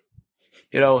about it,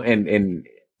 you know, and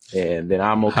then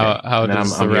I'm okay. How then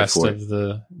does I'm the here rest for it. of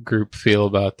the group feel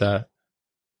about that?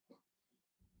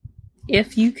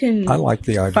 If you can I like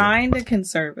the idea. find a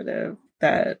conservative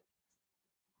that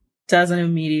doesn't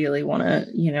immediately want to,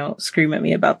 you know, scream at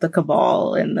me about the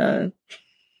cabal and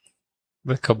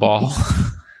The cabal.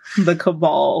 the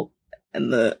cabal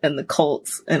and the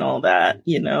cults and all that,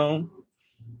 you know,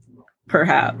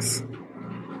 perhaps.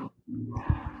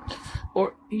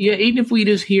 Or yeah, even if we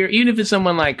just hear, even if it's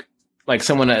someone like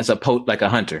someone that's like a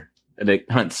hunter that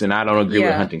hunts, and I don't agree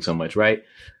with hunting so much, right?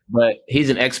 But he's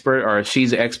an expert, or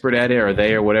she's an expert at it, or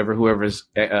they, or whatever, whoever's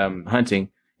hunting,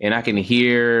 and I can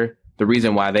hear the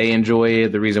reason why they enjoy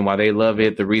it, the reason why they love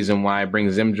it, the reason why it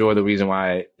brings them joy, the reason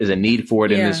why there's a need for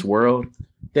it in this world.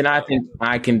 Then I think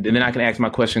I can ask my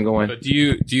question going. But do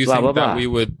you blah, think blah, that blah. we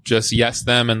would just yes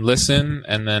them and listen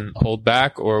and then hold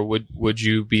back, or would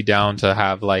you be down to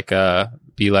have like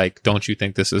be like, don't you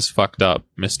think this is fucked up,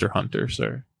 Mr. Hunter,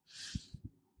 sir?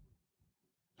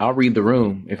 I'll read the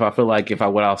room. If I feel like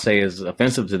what I'll say is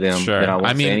offensive to them, Sure. then I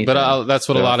won't say anything. But that's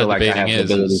what But a I lot of feel like I debating have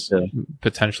the ability is to-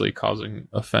 potentially causing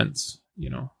offense,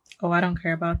 you know. Oh, I don't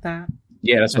care about that.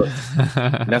 Yeah,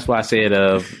 that's why I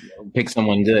said pick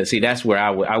someone good. See, that's where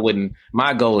I wouldn't.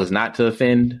 My goal is not to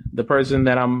offend the person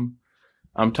that I'm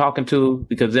talking to,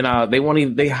 because then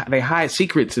they hide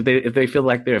secrets if they feel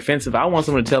like they're offensive. I want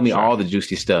someone to tell me all the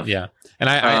juicy stuff. Yeah. And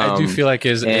I do feel like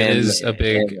it is a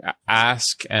big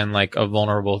ask and like a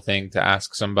vulnerable thing to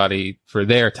ask somebody for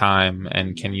their time.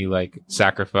 And can you like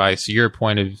sacrifice your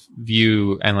point of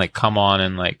view and like come on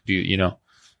and like do, you know,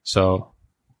 so,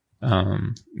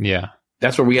 yeah.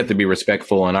 That's where we have to be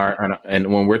respectful and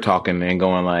when we're talking and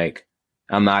going like,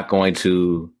 I'm not going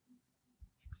to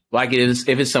like it is,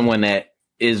 if it's someone that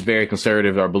is very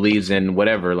conservative or believes in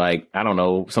whatever, like, I don't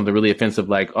know, something really offensive,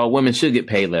 like, oh, women should get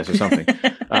paid less or something.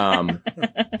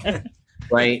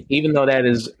 Right. Even though that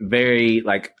is very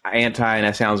like anti, and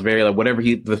that sounds very like whatever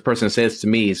this person says to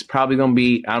me is probably going to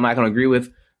be, I'm not going to agree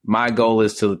with. My goal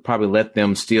is to probably let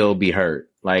them still be heard.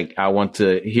 Like, I want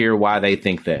to hear why they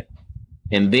think that.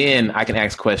 And then I can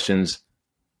ask questions.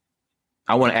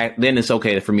 Then it's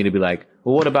okay for me to be like,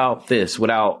 well, what about this?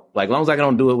 Without, like, as long as I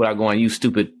don't do it without going, you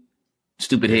stupid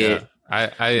head.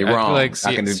 I You're wrong. feel like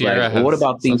I can just be Sierra like, well, what has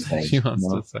about these something things? she wants You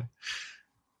know? to say.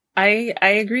 I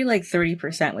agree like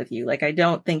 30% with you. Like, I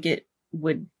don't think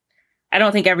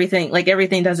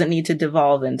everything doesn't need to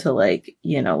devolve into like,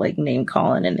 you know, like name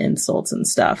calling and insults and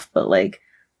stuff. But like,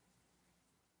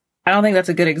 I don't think that's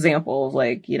a good example of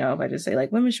like, you know, if I just say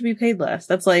like women should be paid less,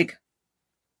 that's like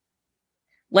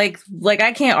I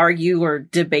can't argue or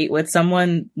debate with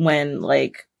someone when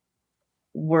like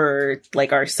we're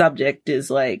like our subject is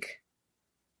like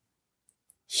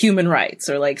human rights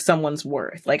or like someone's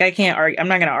worth. Like, I can't argue. I'm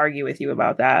not going to argue with you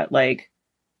about that. Like,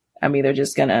 I'm either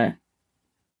just going to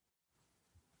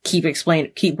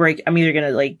I'm either going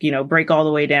to like, you know, break all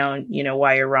the way down, you know,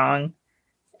 why you're wrong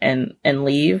and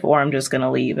leave, or I'm just going to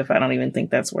leave if I don't even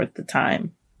think that's worth the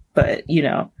time. But, you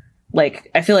know, like,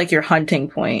 I feel like your hunting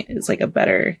point is like a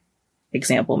better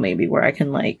example maybe where I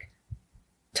can like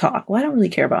talk. Well, I don't really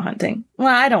care about hunting. Well,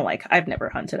 I've never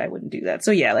hunted. I wouldn't do that.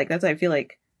 So yeah, like I feel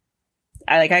like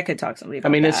I could talk to somebody about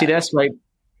I mean, that. see, that's like,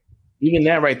 even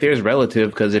that right there is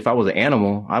relative, because if I was an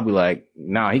animal, I'd be like,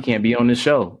 nah, he can't be on this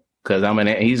show because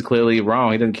he's clearly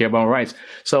wrong. He doesn't care about rights.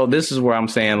 So this is where I'm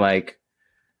saying, like,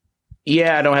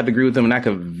 yeah, I don't have to agree with them, and I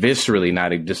could viscerally not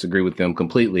disagree with them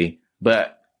completely.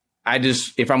 But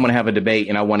if I'm going to have a debate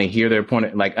and I want to hear their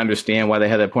point, like understand why they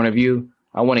have that point of view,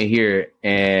 I want to hear it.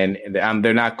 And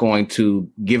they're not going to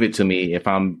give it to me if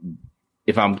I'm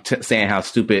saying how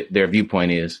stupid their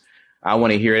viewpoint is. I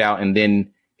want to hear it out. And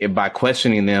then by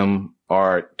questioning them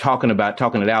or talking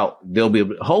it out, they'll be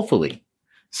able to hopefully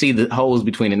see the holes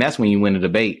between. And that's when you win a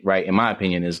debate, right? In my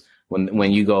opinion, is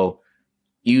when you go,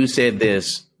 you said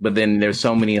this, but then there's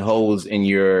so many holes in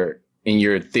your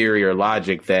theory or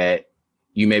logic that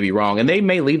you may be wrong. And they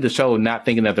may leave the show not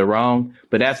thinking that they're wrong,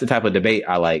 but that's the type of debate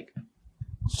I like.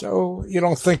 So you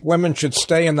don't think women should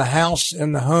stay in the house,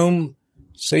 in the home,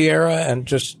 Sierra, and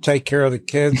just take care of the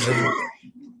kids? And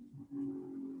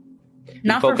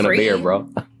not for poking free, a bear, bro.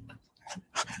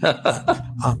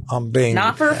 I'm being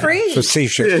not for free,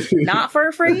 facetious. not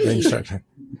for free. Joking.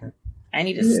 I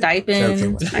need a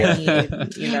stipend. I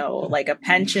need, you know, like a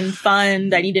pension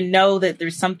fund. I need to know that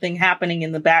there's something happening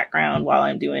in the background while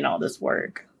I'm doing all this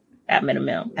work. at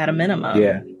minimum. At a minimum.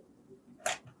 Yeah.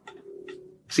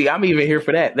 See, I'm even here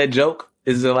for that. That joke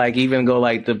is to like even go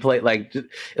like to play like just,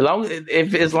 as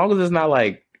long as it's not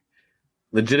like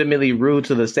legitimately rude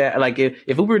to the staff. Like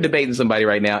if we were debating somebody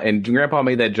right now and Grandpa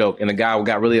made that joke and the guy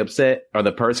got really upset or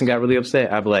the person got really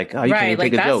upset, I'd be like, oh, you can't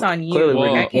like take a joke. that's on you. Clearly,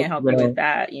 Like, I can't help you with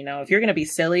that. You know, if you're gonna be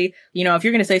silly, you know, if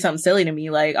you're gonna say something silly to me,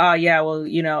 like, oh yeah, well,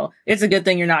 you know, it's a good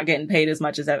thing you're not getting paid as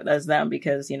much as them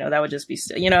because you know that would just be,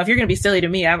 you know, if you're gonna be silly to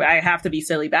me, I have to be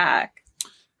silly back.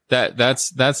 That's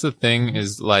the thing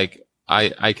is like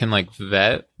I can like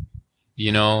vet,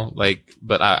 you know, like,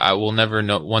 but I will never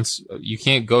know. Once you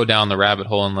can't go down the rabbit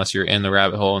hole unless you're in the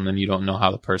rabbit hole, and then you don't know how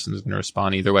the person is going to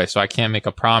respond either way. So I can't make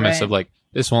a promise of like,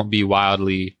 this won't be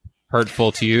wildly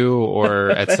hurtful to you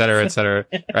or et cetera, et cetera.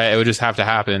 Right. It would just have to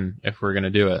happen if we're going to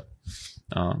do it.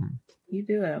 You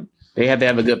do it. They have to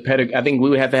have a good pedigree. I think we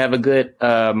would have to have a good,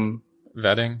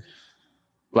 vetting.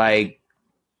 Like,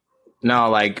 no,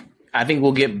 like, I think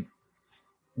we'll get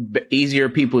easier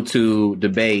people to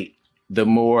debate the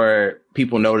more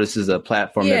people notice is a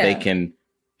platform that they can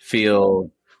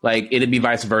feel like it'd be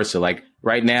vice versa. Like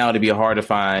right now, it'd be hard to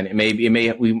find. It may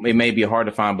be hard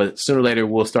to find, but sooner or later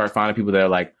we'll start finding people that are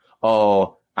like,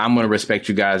 oh, I'm going to respect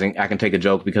you guys and I can take a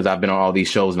joke because I've been on all these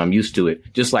shows and I'm used to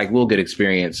it. Just like we'll get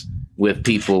experience with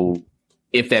people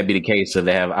if that be the case. So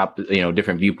they have,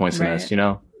 different viewpoints than us, you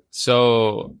know?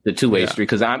 So the two-way street.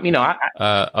 Cause go ahead.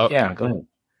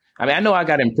 I mean, I know I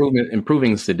got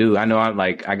improvings to do. I know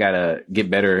I gotta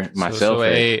get better myself. So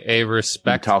a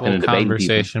respectful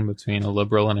conversation between a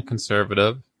liberal and a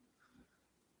conservative,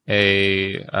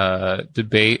 a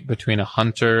debate between a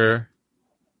hunter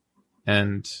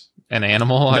and an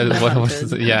animal. And the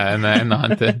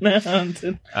hunted. The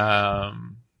hunted.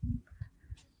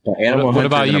 What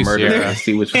about you, Sierra?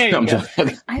 See which one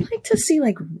I'd like to see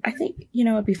I think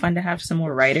it'd be fun to have some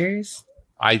more writers.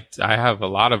 I have a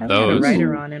lot of I those. haven't had a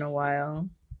writer on in a while.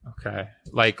 Okay,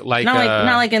 not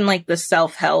like in the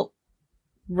self-help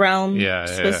realm,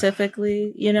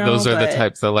 specifically. You know, those are the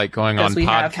types that like going on. We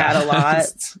podcasts. have had a lot,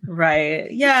 right?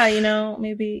 Yeah,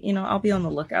 maybe I'll be on the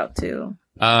lookout too.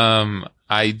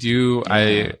 I do.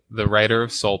 The writer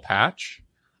of Soul Patch.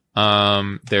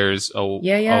 There's a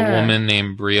woman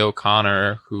named Brie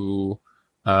O'Connor who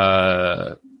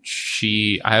I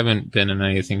haven't been in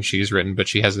anything she's written, but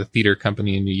she has a theater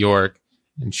company in New York,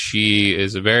 and she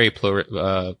is a very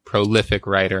prolific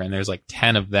writer. And there's like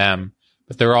 10 of them,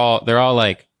 but they're all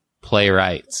like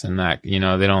playwrights, and that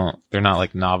they're not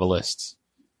like novelists.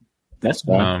 That's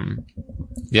fun.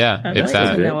 If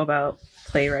that know about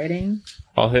playwriting,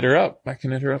 I'll hit her up. I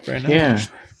can hit her up right now. Yeah,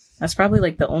 that's probably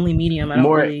like the only medium I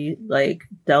don't really like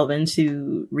delve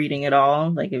into reading at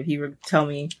all. Like if you were to tell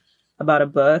me about a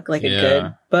book, like a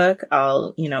good book,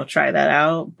 I'll try that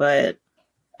out, but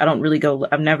I don't really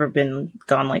I've never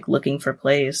gone like looking for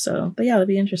plays, so but that'd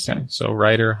be interesting. Okay. So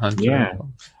writer, hunter,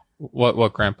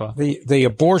 what Grandpa? The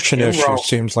abortion issue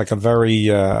seems like a very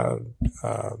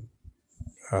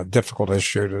difficult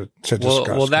issue to discuss.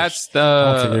 Well, that's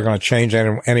I don't think you're going to change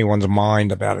anyone's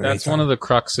mind about it. That's one of the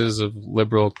cruxes of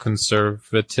liberal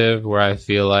conservative, where I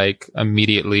feel like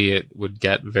immediately it would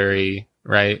get very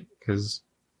right, because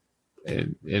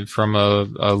from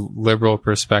a liberal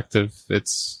perspective,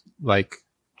 it's like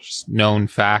just known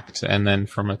fact, and then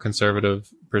from a conservative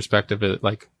perspective, it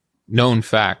like known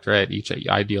fact, right? Each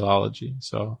ideology.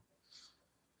 So,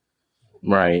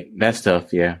 right, that's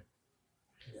tough. Yeah.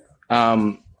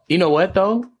 You know what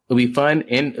though? It'll be fun,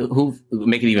 and who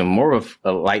make it even more of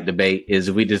a light debate is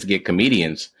if we just get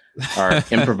comedians or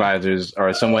improvisers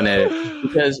or someone that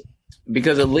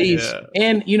because at least,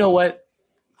 and you know what?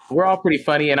 We're all pretty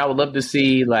funny, and I would love to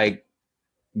see like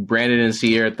Brandon and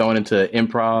Sierra thrown into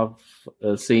improv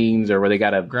scenes or where they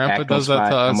got a Grandpa does that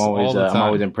to us all the time. I'm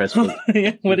always impressed with.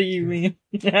 What do you mean?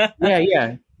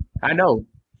 yeah, I know.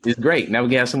 It's great. Now we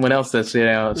can have someone else that's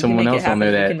someone else on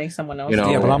there that can make someone else.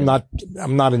 Yeah, but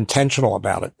I'm not intentional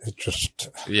about it. It's just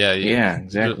yeah,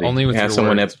 exactly. Only with your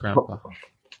someone words, Grandpa.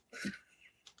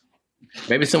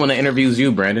 Maybe someone that interviews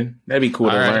you, Brandon. That'd be cool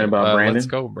to learn about Brandon. Let's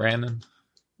go, Brandon.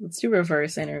 Let's do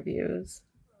reverse interviews.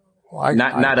 Well,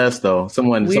 not us though.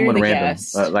 Someone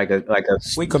random, like a.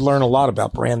 We could learn a lot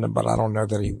about Brandon, but I don't know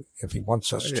that if he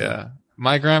wants us to. Yeah,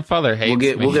 my grandfather hates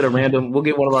me. We'll get a random. We'll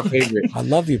get one of our favorite. I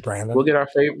love you, Brandon.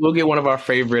 We'll get one of our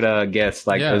favorite guests,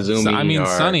 like Azumi.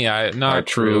 Sonny. Not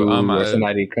True. Or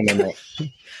somebody coming up.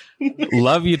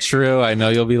 Love you, True. I know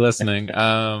you'll be listening.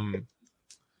 I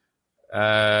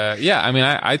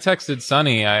texted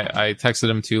Sonny. I texted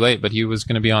him too late, but he was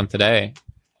going to be on today.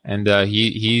 And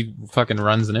he fucking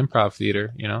runs an improv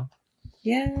theater,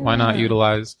 Yeah. Why not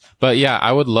utilize? But yeah,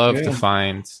 I would love to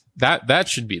find That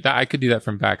should be that. I could do that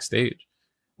from backstage.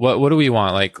 What do we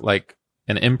want? Like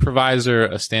an improviser,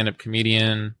 a stand-up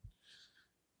comedian.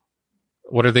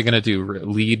 What are they going to do?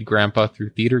 Lead Grandpa through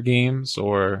theater games,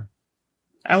 or?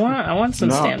 I want some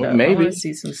stand-up. I maybe. want to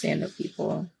see some stand-up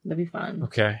people. That'd be fun.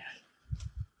 Okay.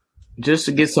 Just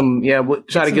to get some, we'll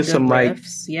try to get some like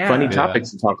funny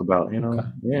topics to talk about. Okay.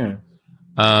 Yeah.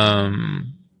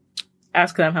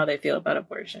 Ask them how they feel about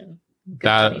abortion. Good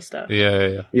funny stuff.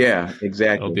 Yeah,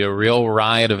 exactly. It'll be a real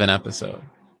riot of an episode.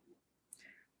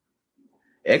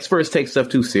 Experts take stuff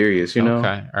too serious, you know?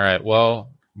 Okay. All right.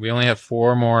 Well, we only have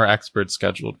 4 more experts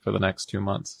scheduled for the next 2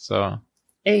 months. So.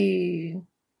 Hey.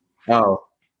 Oh,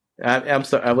 I'm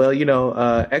sorry.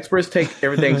 Well, experts take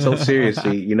everything so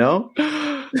seriously, you know?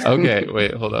 Okay.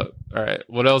 Wait, hold up. All right.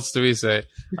 What else do we say?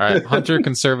 All right. Hunter,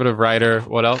 conservative writer.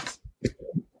 What else?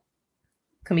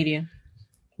 Comedian.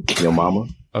 Your mama.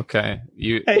 Okay.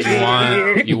 You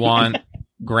want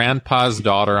Grandpa's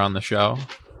daughter on the show?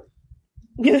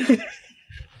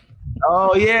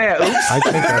 Oh yeah. Oops. I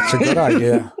think that's a good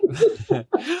idea.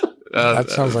 That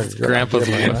sounds like a good Grandpa's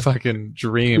idea, a fucking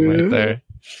dream right there.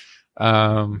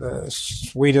 The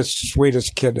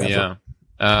sweetest kid ever.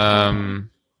 Yeah.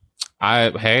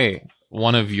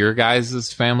 One of your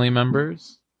guys' family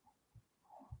members.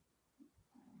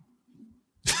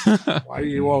 Why are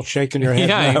you all shaking your head?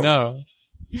 Yeah, now? I know.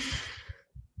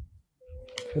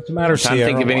 What's the matter, I'm trying to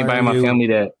think of anybody in my family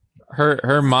that.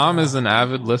 Her mom is an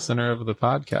avid listener of the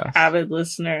podcast. Avid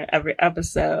listener every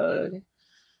episode.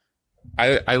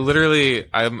 I literally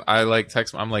I like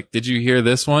text. I'm like, did you hear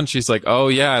this one? She's like, oh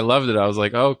yeah, I loved it. I was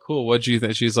like, oh cool. What'd you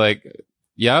think? She's like,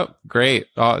 yep, great.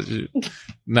 Oh,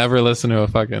 never listen to a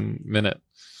fucking minute.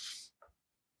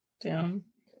 Damn.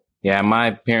 Yeah,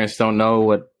 my parents don't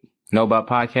know about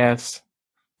podcasts.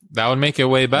 That would make it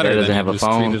way better. Dad doesn't than have a just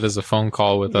phone. treat it as a phone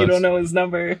call with us. You don't know his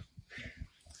number.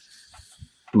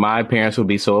 My parents would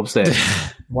be so upset.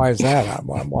 Why is that?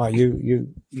 Why you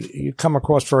come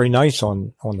across very nice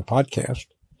on the podcast?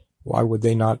 Why would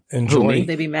they not enjoy? me?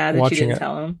 They'd be mad that you didn't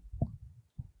tell them.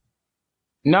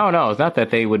 No, it's not that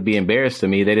they would be embarrassed to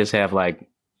me. They just have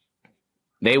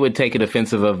they would take it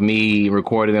offensive of me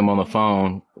recording them on the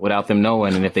phone without them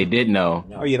knowing. And if they did know,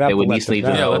 they would easily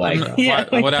know.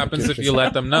 What happens if you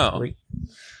let them know?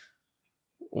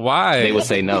 Why? They would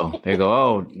say no. They go,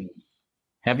 oh,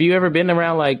 have you ever been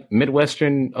around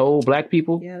Midwestern old black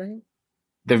people? Yeah,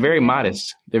 they're very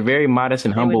modest. They're very modest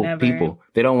and humble people.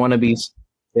 They don't want to be.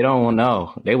 They don't want to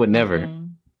know. They would never. Mm-hmm.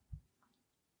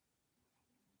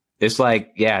 It's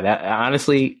that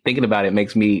honestly, thinking about it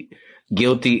makes me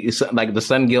guilty. It's like the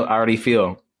son guilt I already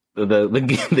feel.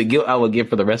 The guilt I will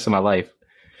get for the rest of my life.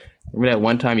 Remember that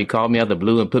one time you called me out the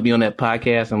blue and put me on that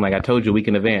podcast? I'm like, I told you we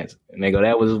can advance. And they go,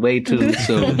 that was way too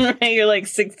soon. You're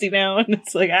 60 now, and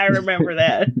it's I remember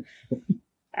that.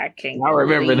 I can't. I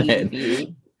remember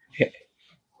that.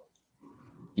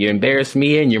 You embarrassed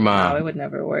me and your mom. No, it would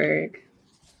never work.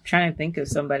 I'm trying to think of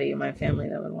somebody in my family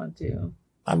that would want to.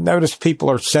 I've noticed people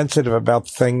are sensitive about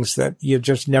things that you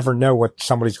just never know what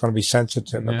somebody's going to be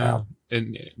sensitive about.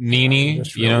 And Nene,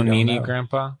 Nene,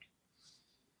 Grandpa?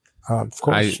 Of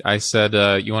course. I said,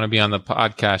 you want to be on the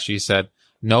podcast? She said,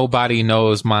 nobody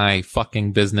knows my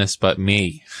fucking business but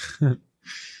me.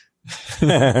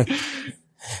 Right.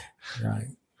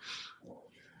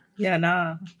 Yeah,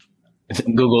 nah.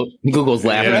 Google's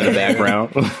laughing in the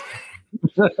background.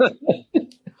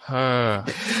 I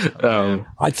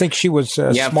think she was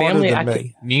smarter than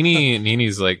me.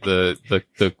 Nene's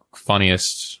the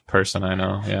funniest person I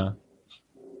know. Yeah.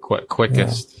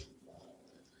 Quickest.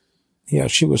 Yeah,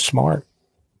 she was smart.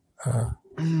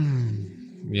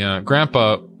 Yeah,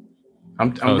 Grandpa.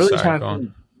 I'm really trying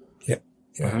to. Yeah.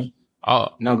 Uh-huh. Oh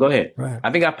no, go ahead.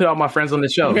 I think I put all my friends on the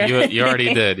show. You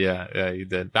already did. Yeah, you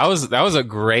did. That was a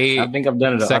great. I think I've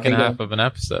done it. Second half of an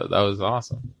episode. That was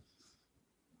awesome.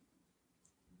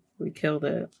 We killed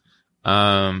it.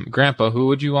 Grandpa, who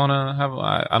would you want to have?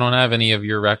 I don't have any of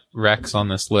your recs on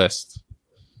this list.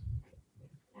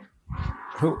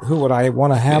 Who would I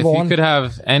want to have on? If you could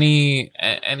have any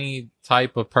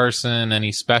type of person,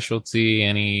 any specialty,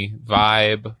 any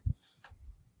vibe,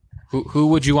 who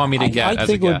would you want me to get? I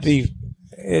think it would be.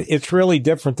 It's really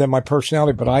different than my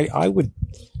personality, but I would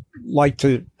like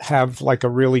to have a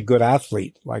really good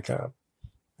athlete, a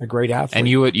great athlete. And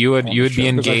you would be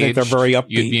engaged. I think they're very upbeat.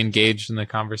 You'd be engaged in the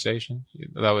conversation.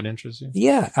 That would interest you.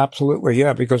 Yeah, absolutely.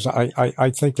 Yeah, because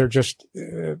I think they're just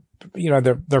they're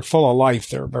full of life.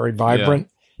 They're very vibrant,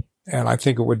 and I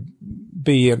think it would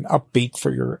be an upbeat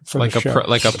for the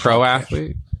show. A pro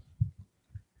athlete.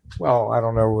 Well, I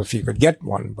don't know if you could get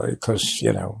one because,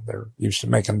 they're used to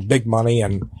making big money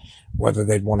and whether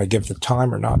they'd want to give the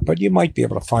time or not. But you might be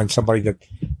able to find somebody that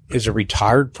is a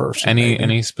retired person.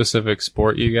 Any specific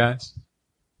sport, you guys?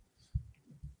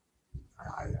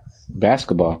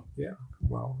 Basketball. Yeah.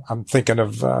 Well, I'm thinking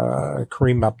of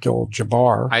Kareem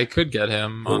Abdul-Jabbar. I could get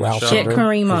him on the Get show.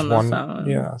 Kareem on the phone.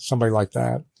 Yeah, somebody like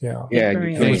that. Yeah. Yeah,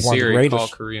 Kareem. you Hey, was one of the Siri, call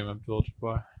greatest. Kareem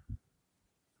Abdul-Jabbar.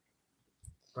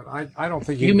 But I don't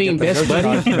think You can mean get Best those guys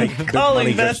Buddy? to make big Calling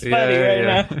money Best just, Buddy right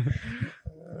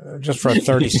now. just for a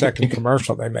 30-second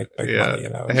commercial. They make big Yeah.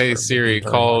 money. Hey, for Siri,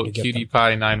 very call hard to get Cutie them.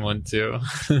 Pie 912.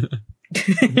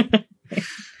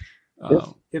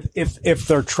 If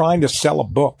they're trying to sell a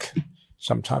book,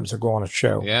 sometimes they'll go on a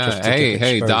show. Yeah. just to get Hey,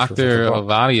 exposure for Dr. the book.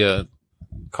 Avadia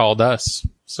called us.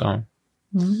 So,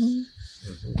 Mhm.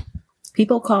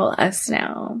 People call us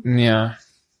now. yeah.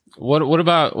 What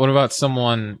about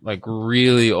someone like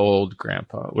really old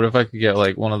grandpa? What if I could get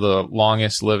like one of the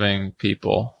longest living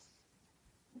people?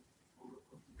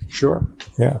 Sure.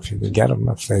 Yeah, if you can get them,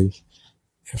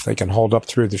 if they can hold up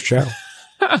through the show.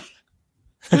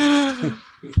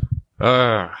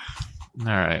 All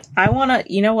right. I want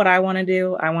to, what I want to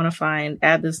do? I want to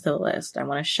add this to the list. I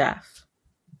want a chef.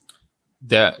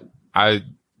 That I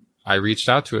reached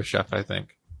out to a chef, I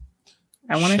think.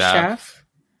 I want a chef.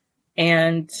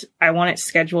 And I want it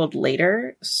scheduled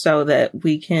later so that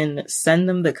we can send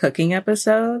them the cooking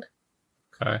episode.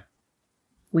 Okay.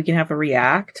 We can have a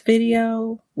react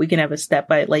video. We can have a step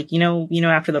by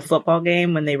after the football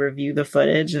game when they review the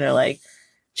footage and they're like,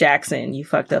 Jackson, you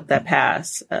fucked up that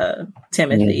pass.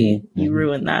 Timothy, you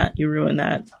ruined that. You ruined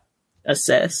that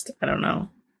assist. I don't know.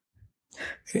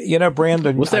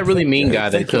 Brandon. What's that really mean guy I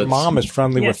that think your cooks? mom is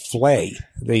friendly Yeah. with Flay,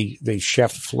 the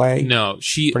chef Flay. No,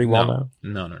 she Pretty well no,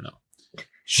 known. No.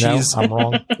 No, She's I'm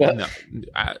wrong. no.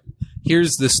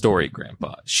 Here's the story,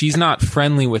 Grandpa. She's not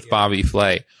friendly with Bobby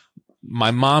Flay.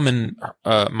 My mom and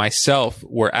myself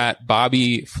were at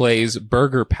Bobby Flay's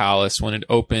Burger Palace when it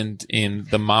opened in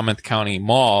the Monmouth County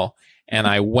Mall, and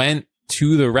I went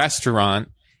to the restaurant,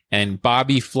 and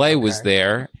Bobby Flay was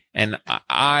there, and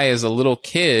I, as a little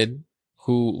kid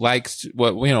who liked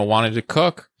wanted to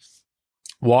cook,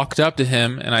 walked up to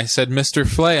him, and I said, "Mr.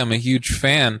 Flay, I'm a huge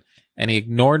fan." And he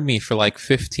ignored me for like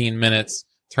 15 minutes,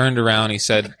 turned around, he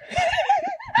said,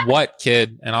 "What,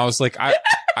 kid?" And I was like,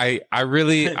 I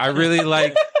really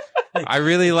like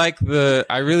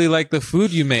the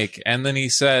food you make. And then he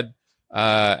said,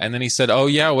 "Oh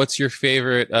yeah, what's your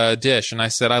favorite dish?" And I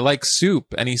said, "I like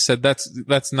soup." And he said,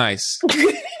 That's nice."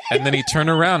 And then he turned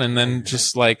around and then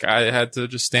just like, I had to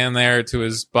just stand there to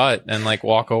his butt and like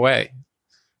walk away.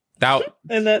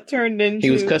 And that turned into...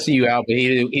 He was cussing you out, but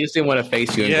he just didn't want to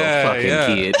face you and go,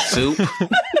 fucking kid, soup.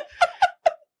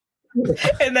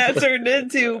 And that turned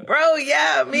into, bro,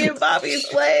 yeah, me and Bobby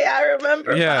Flay. I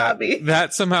remember Bobby.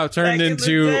 That somehow turned Back in the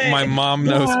into day. my mom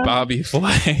knows Bobby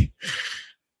Flay.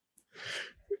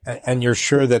 And you're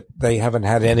sure that they haven't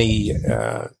had any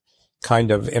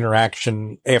kind of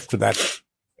interaction after that?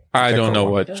 I don't know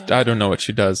what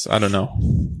she does. I don't know.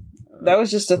 That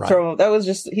was just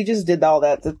Right. He just did all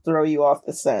that to throw you off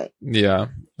the scent. Yeah.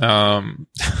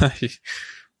 I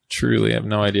truly have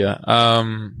no idea.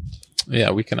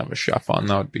 Yeah, we can have a chef on.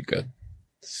 That would be good.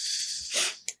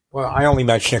 Well, I only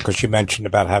mention it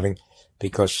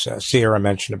because Sierra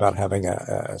mentioned about having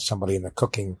somebody in the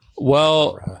cooking,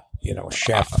 Well, a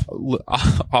chef.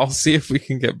 I'll see if we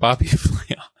can get Bobby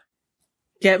Flay on.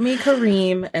 Get me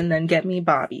Kareem and then get me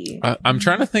Bobby. I'm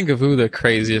trying to think of who the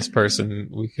craziest person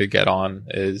we could get on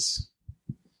is.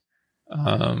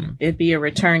 It'd be a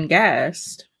return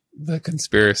guest. The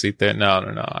conspiracy thing. No.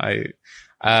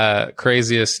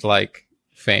 Craziest, like,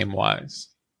 fame wise.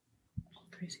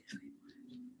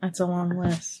 That's a long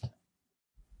list.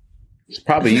 It's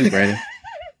probably you, Brandon.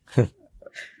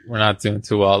 We're not doing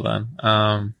too well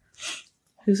then.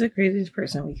 Who's the craziest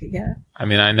person we could get? I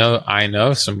mean, I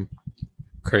know some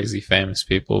crazy famous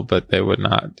people, but they would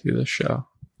not do the show.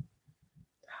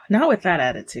 Not with that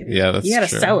attitude. Yeah, that's you gotta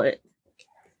true. sell it.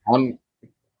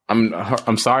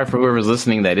 I'm sorry for whoever's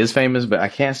listening that is famous, but I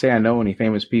can't say I know any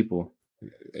famous people.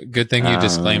 Good thing you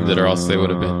disclaimed it, or else they would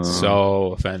have been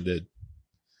so offended.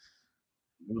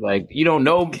 Like, you don't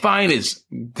know finest.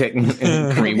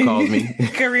 Kareem calls me.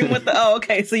 Kareem with the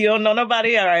okay, so you don't know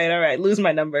nobody? All right. Lose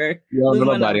my number. You don't Lose know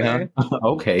my nobody, number. huh?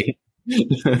 Okay.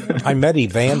 I met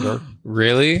Evander.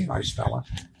 Really? Nice fella.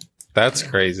 That's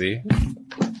crazy.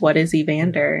 What is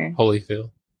Evander? Holyfield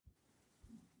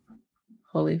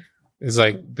Holy is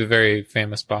like the very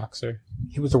famous boxer,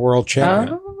 He was a world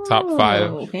champion. top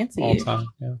 5 fancy. all time.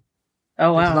 Yeah,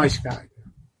 Oh He's wow. a nice guy.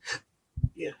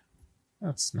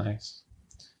 that's nice.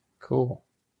 Cool.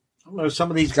 I don't know. Some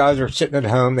of these guys are sitting at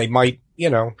home. They might,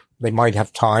 they might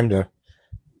have time to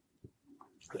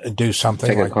do something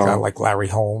Take a call. like Larry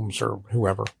Holmes or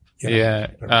whoever. Yeah.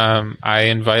 I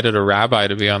invited a rabbi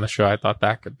to be on the show. I thought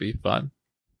that could be fun.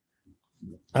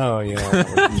 Oh yeah.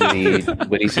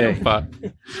 What'd he say? But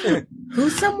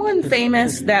Who's someone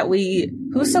famous that would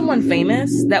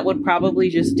probably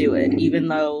just do it, even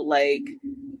though like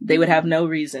they would have no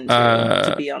reason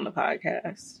to be on the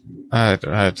podcast? I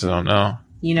don't know.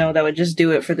 That would just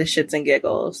do it for the shits and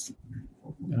giggles.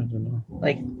 I don't know.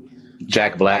 Like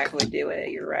Jack Black. would do it.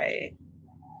 You're right.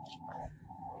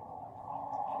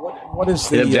 What is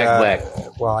the Jack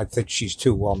Black. Well, I think she's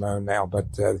too well known now,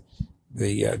 but the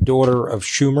daughter of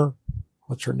Schumer,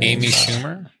 what's her name? Amy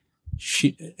Schumer?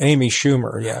 Amy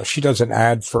Schumer, yeah. She does an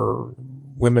ad for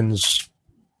women's,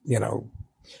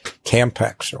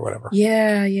 Campex or whatever.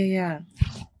 Yeah.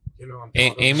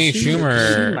 Amy She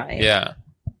Schumer, might. yeah.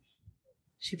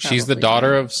 Probably She's the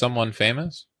daughter of someone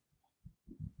famous?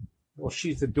 Well,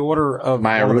 she's the daughter of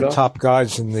Maya one of the Rudolph? top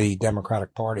guys in the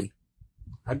Democratic Party.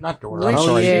 Not daughter, I'm Oh,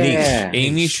 sorry, yeah. niece.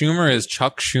 Amy Schumer is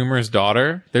Chuck Schumer's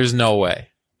daughter? There's no way.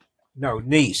 No,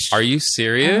 niece. Are you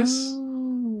serious?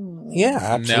 Oh. Yeah,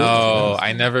 absolutely. No,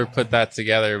 I never put that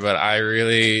together, but I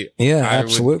really, Yeah,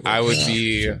 absolutely. I would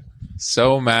be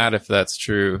so mad if that's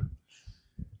true.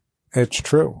 It's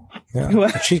true. Yeah.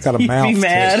 What? She's got a You'd mouth. be too.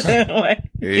 mad.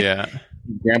 Yeah.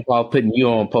 Grandpa putting you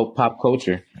on pop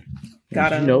culture. Got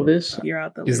Did him. you know this? You're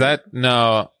out the Is loop. that,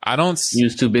 no, I don't, You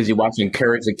was too busy watching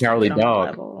Courage the Cowardly Get on the Dog,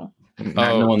 level.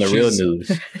 not knowing the real she's-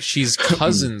 news. She's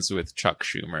cousins with Chuck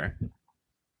Schumer.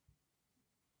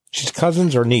 She's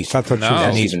cousins or niece? I thought she was No,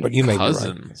 a niece, she's but you may be right.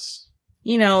 Cousins.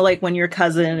 Like when your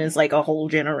cousin is like a whole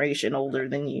generation older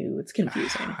than you, it's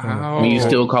confusing. How? I mean, you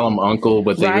still call them uncle,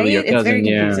 but they Right? really your It's cousin. very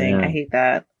Yeah, confusing. yeah. I hate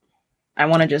that. I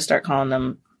want to just start calling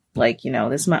them like,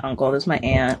 this is my uncle, this is my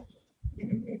aunt.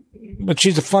 But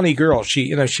she's a funny girl.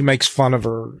 She makes fun of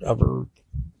her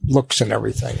looks and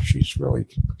everything. She's really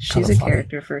She's kinda a funny.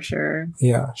 character for sure.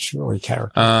 Yeah, she's really a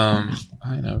character. I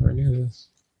never knew this.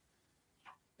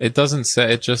 It doesn't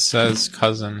say, it just says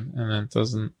cousin, and it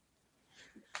doesn't.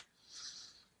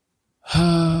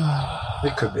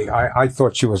 It could be. I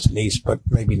thought she was a niece, but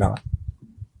maybe not.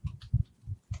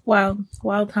 Wild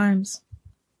times.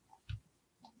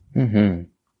 Mm-hmm.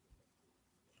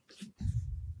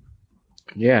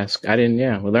 Yes, I didn't.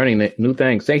 Yeah, we're learning new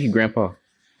things. Thank you, Grandpa.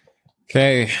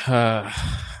 Okay,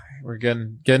 we're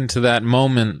getting to that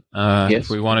moment. Yes. If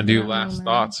we want to do That last moment.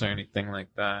 thoughts or anything like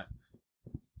that.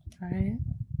 Right?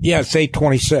 Yeah, it's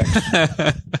 8:26.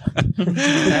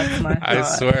 That's my thought. I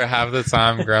swear, half the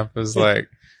time, Grandpa's like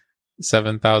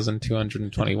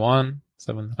 7,221,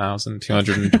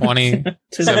 7,220,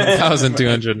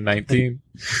 7,219.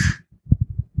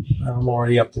 I'm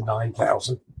already up to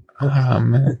 9,000. Oh,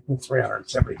 man.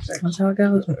 376. That's how it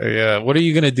goes. Yeah. What are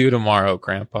you going to do tomorrow,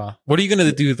 Grandpa? What are you going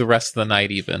to do the rest of the night,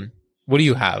 even? What do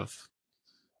you have?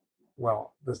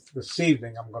 Well, this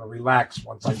evening I'm going to relax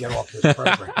once I get off this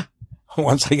program.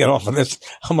 Once I get off of this,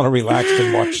 I'm going to relax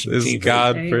and watch some This TV.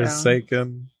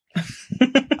 godforsaken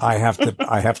I have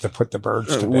to put the birds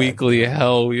to bed. weekly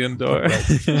hell we endure.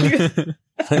 I'm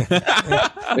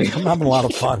having a lot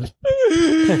of fun.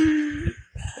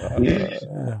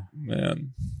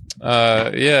 Man.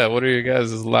 Yeah, what are your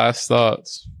guys' last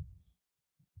thoughts?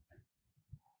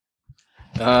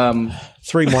 3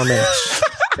 more minutes.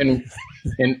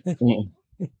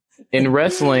 In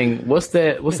wrestling, what's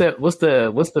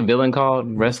the villain called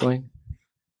in wrestling?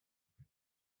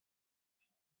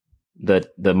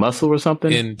 The muscle or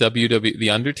something? In WWE,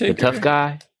 The Undertaker? The tough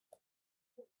guy?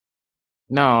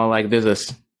 No, like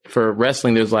for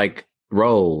wrestling, there's like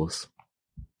roles.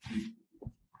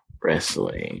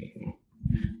 Wrestling.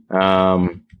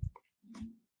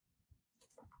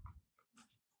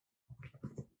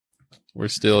 We're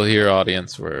still here,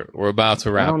 audience. We're about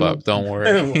to wrap know. up. Don't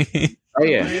worry. Oh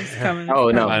yeah. It's coming. Oh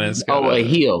no. Mine is Oh, kinda- a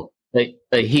heel.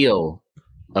 A heel.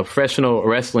 A professional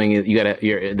wrestling.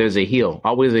 There's a heel.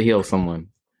 Always a heel. Someone.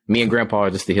 Me and Grandpa are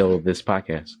just the heel of this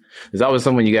podcast. There's always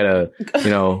someone you gotta,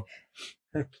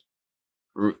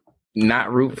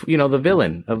 not root. The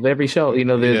villain of every show.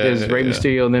 There's Rey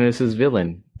Mysterio, and then there's his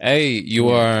villain. Hey,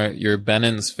 you're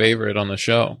Bennon's favorite on the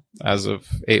show as of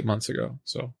 8 months ago.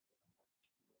 So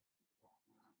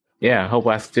Yeah, I hope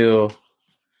I still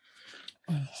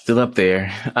up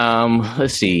there.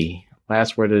 Let's see.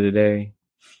 Last word of the day.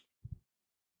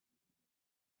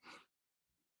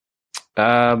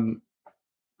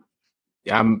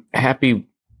 I'm happy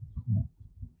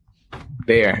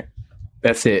there.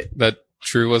 That's it. that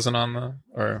True wasn't on the,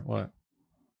 or what?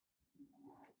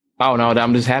 Oh no,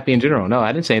 I'm just happy in general. No,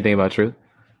 I didn't say anything about True.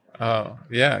 Oh,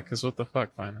 yeah, because what the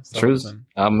fuck, Finest? Truth.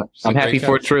 I'm happy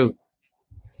for Truth.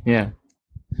 Yeah.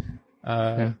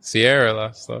 Sierra,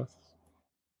 last thoughts.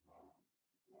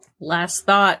 Last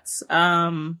thoughts.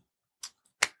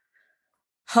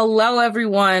 Hello,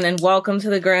 everyone, and welcome to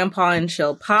the Grandpa and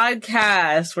Chill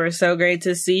podcast. We're so great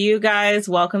to see you guys.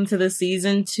 Welcome to the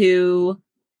season 2,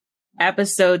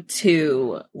 episode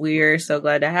 2. We're so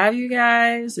glad to have you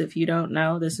guys. If you don't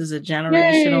know, this is a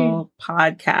generational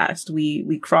podcast.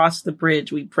 We cross the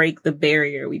bridge. We break the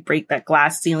barrier. We break that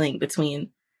glass ceiling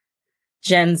between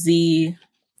Gen Z,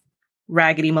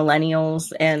 raggedy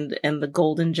millennials, and the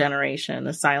golden generation,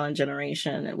 the silent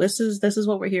generation. And this is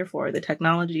what we're here for. The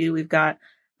technology we've got.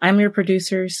 I'm your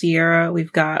producer, Sierra.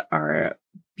 We've got our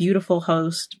beautiful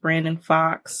host, Brandon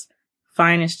Fox,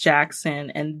 Finest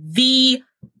Jackson, and the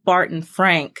Barton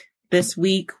Frank. This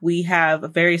week, we have a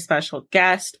very special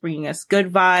guest bringing us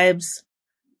good vibes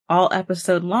all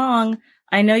episode long.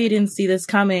 I know you didn't see this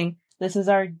coming. This is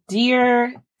our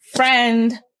dear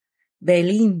friend,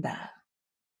 Belinda,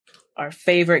 our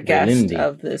favorite guest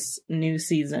of this new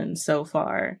season so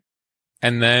far.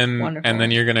 And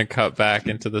then you're gonna cut back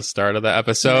into the start of the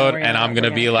episode, and I'm gonna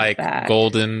be like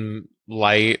golden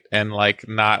light and like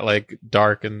not like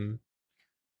dark. And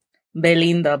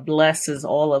Belinda blesses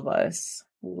all of us.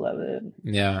 We love it.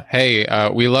 Yeah. Hey,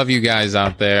 we love you guys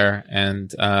out there,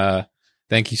 and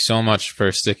thank you so much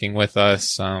for sticking with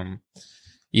us.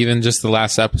 Even just the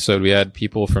last episode, we had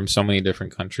people from so many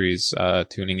different countries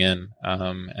tuning in,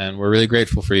 and we're really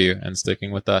grateful for you and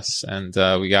sticking with us. And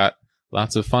we got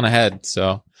lots of fun ahead.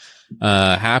 So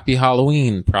happy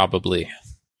Halloween, probably.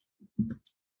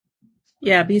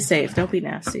 Yeah, be safe. Don't be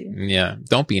nasty. Yeah,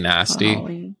 don't be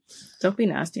nasty. Don't be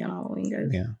nasty on Halloween, guys.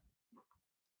 Yeah.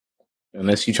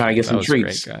 Unless you try to get some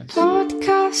treats. Great, guys.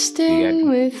 Podcasting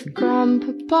with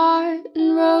Grandpa Bart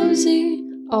and Rosie,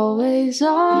 always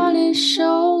on his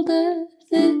shoulder.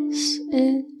 This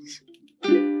is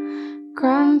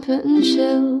Grandpa and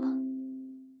Chill.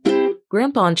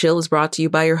 Grandpa and Chill is brought to you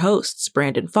by your hosts,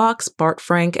 Brandon Fox, Bart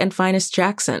Frank, and Finest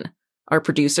Jackson. Our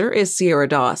producer is Sierra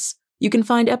Doss. You can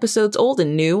find episodes old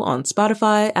and new on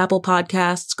Spotify, Apple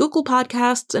Podcasts, Google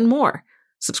Podcasts, and more.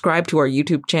 Subscribe to our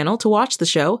YouTube channel to watch the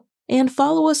show, and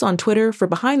follow us on Twitter for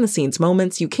behind-the-scenes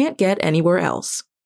moments you can't get anywhere else.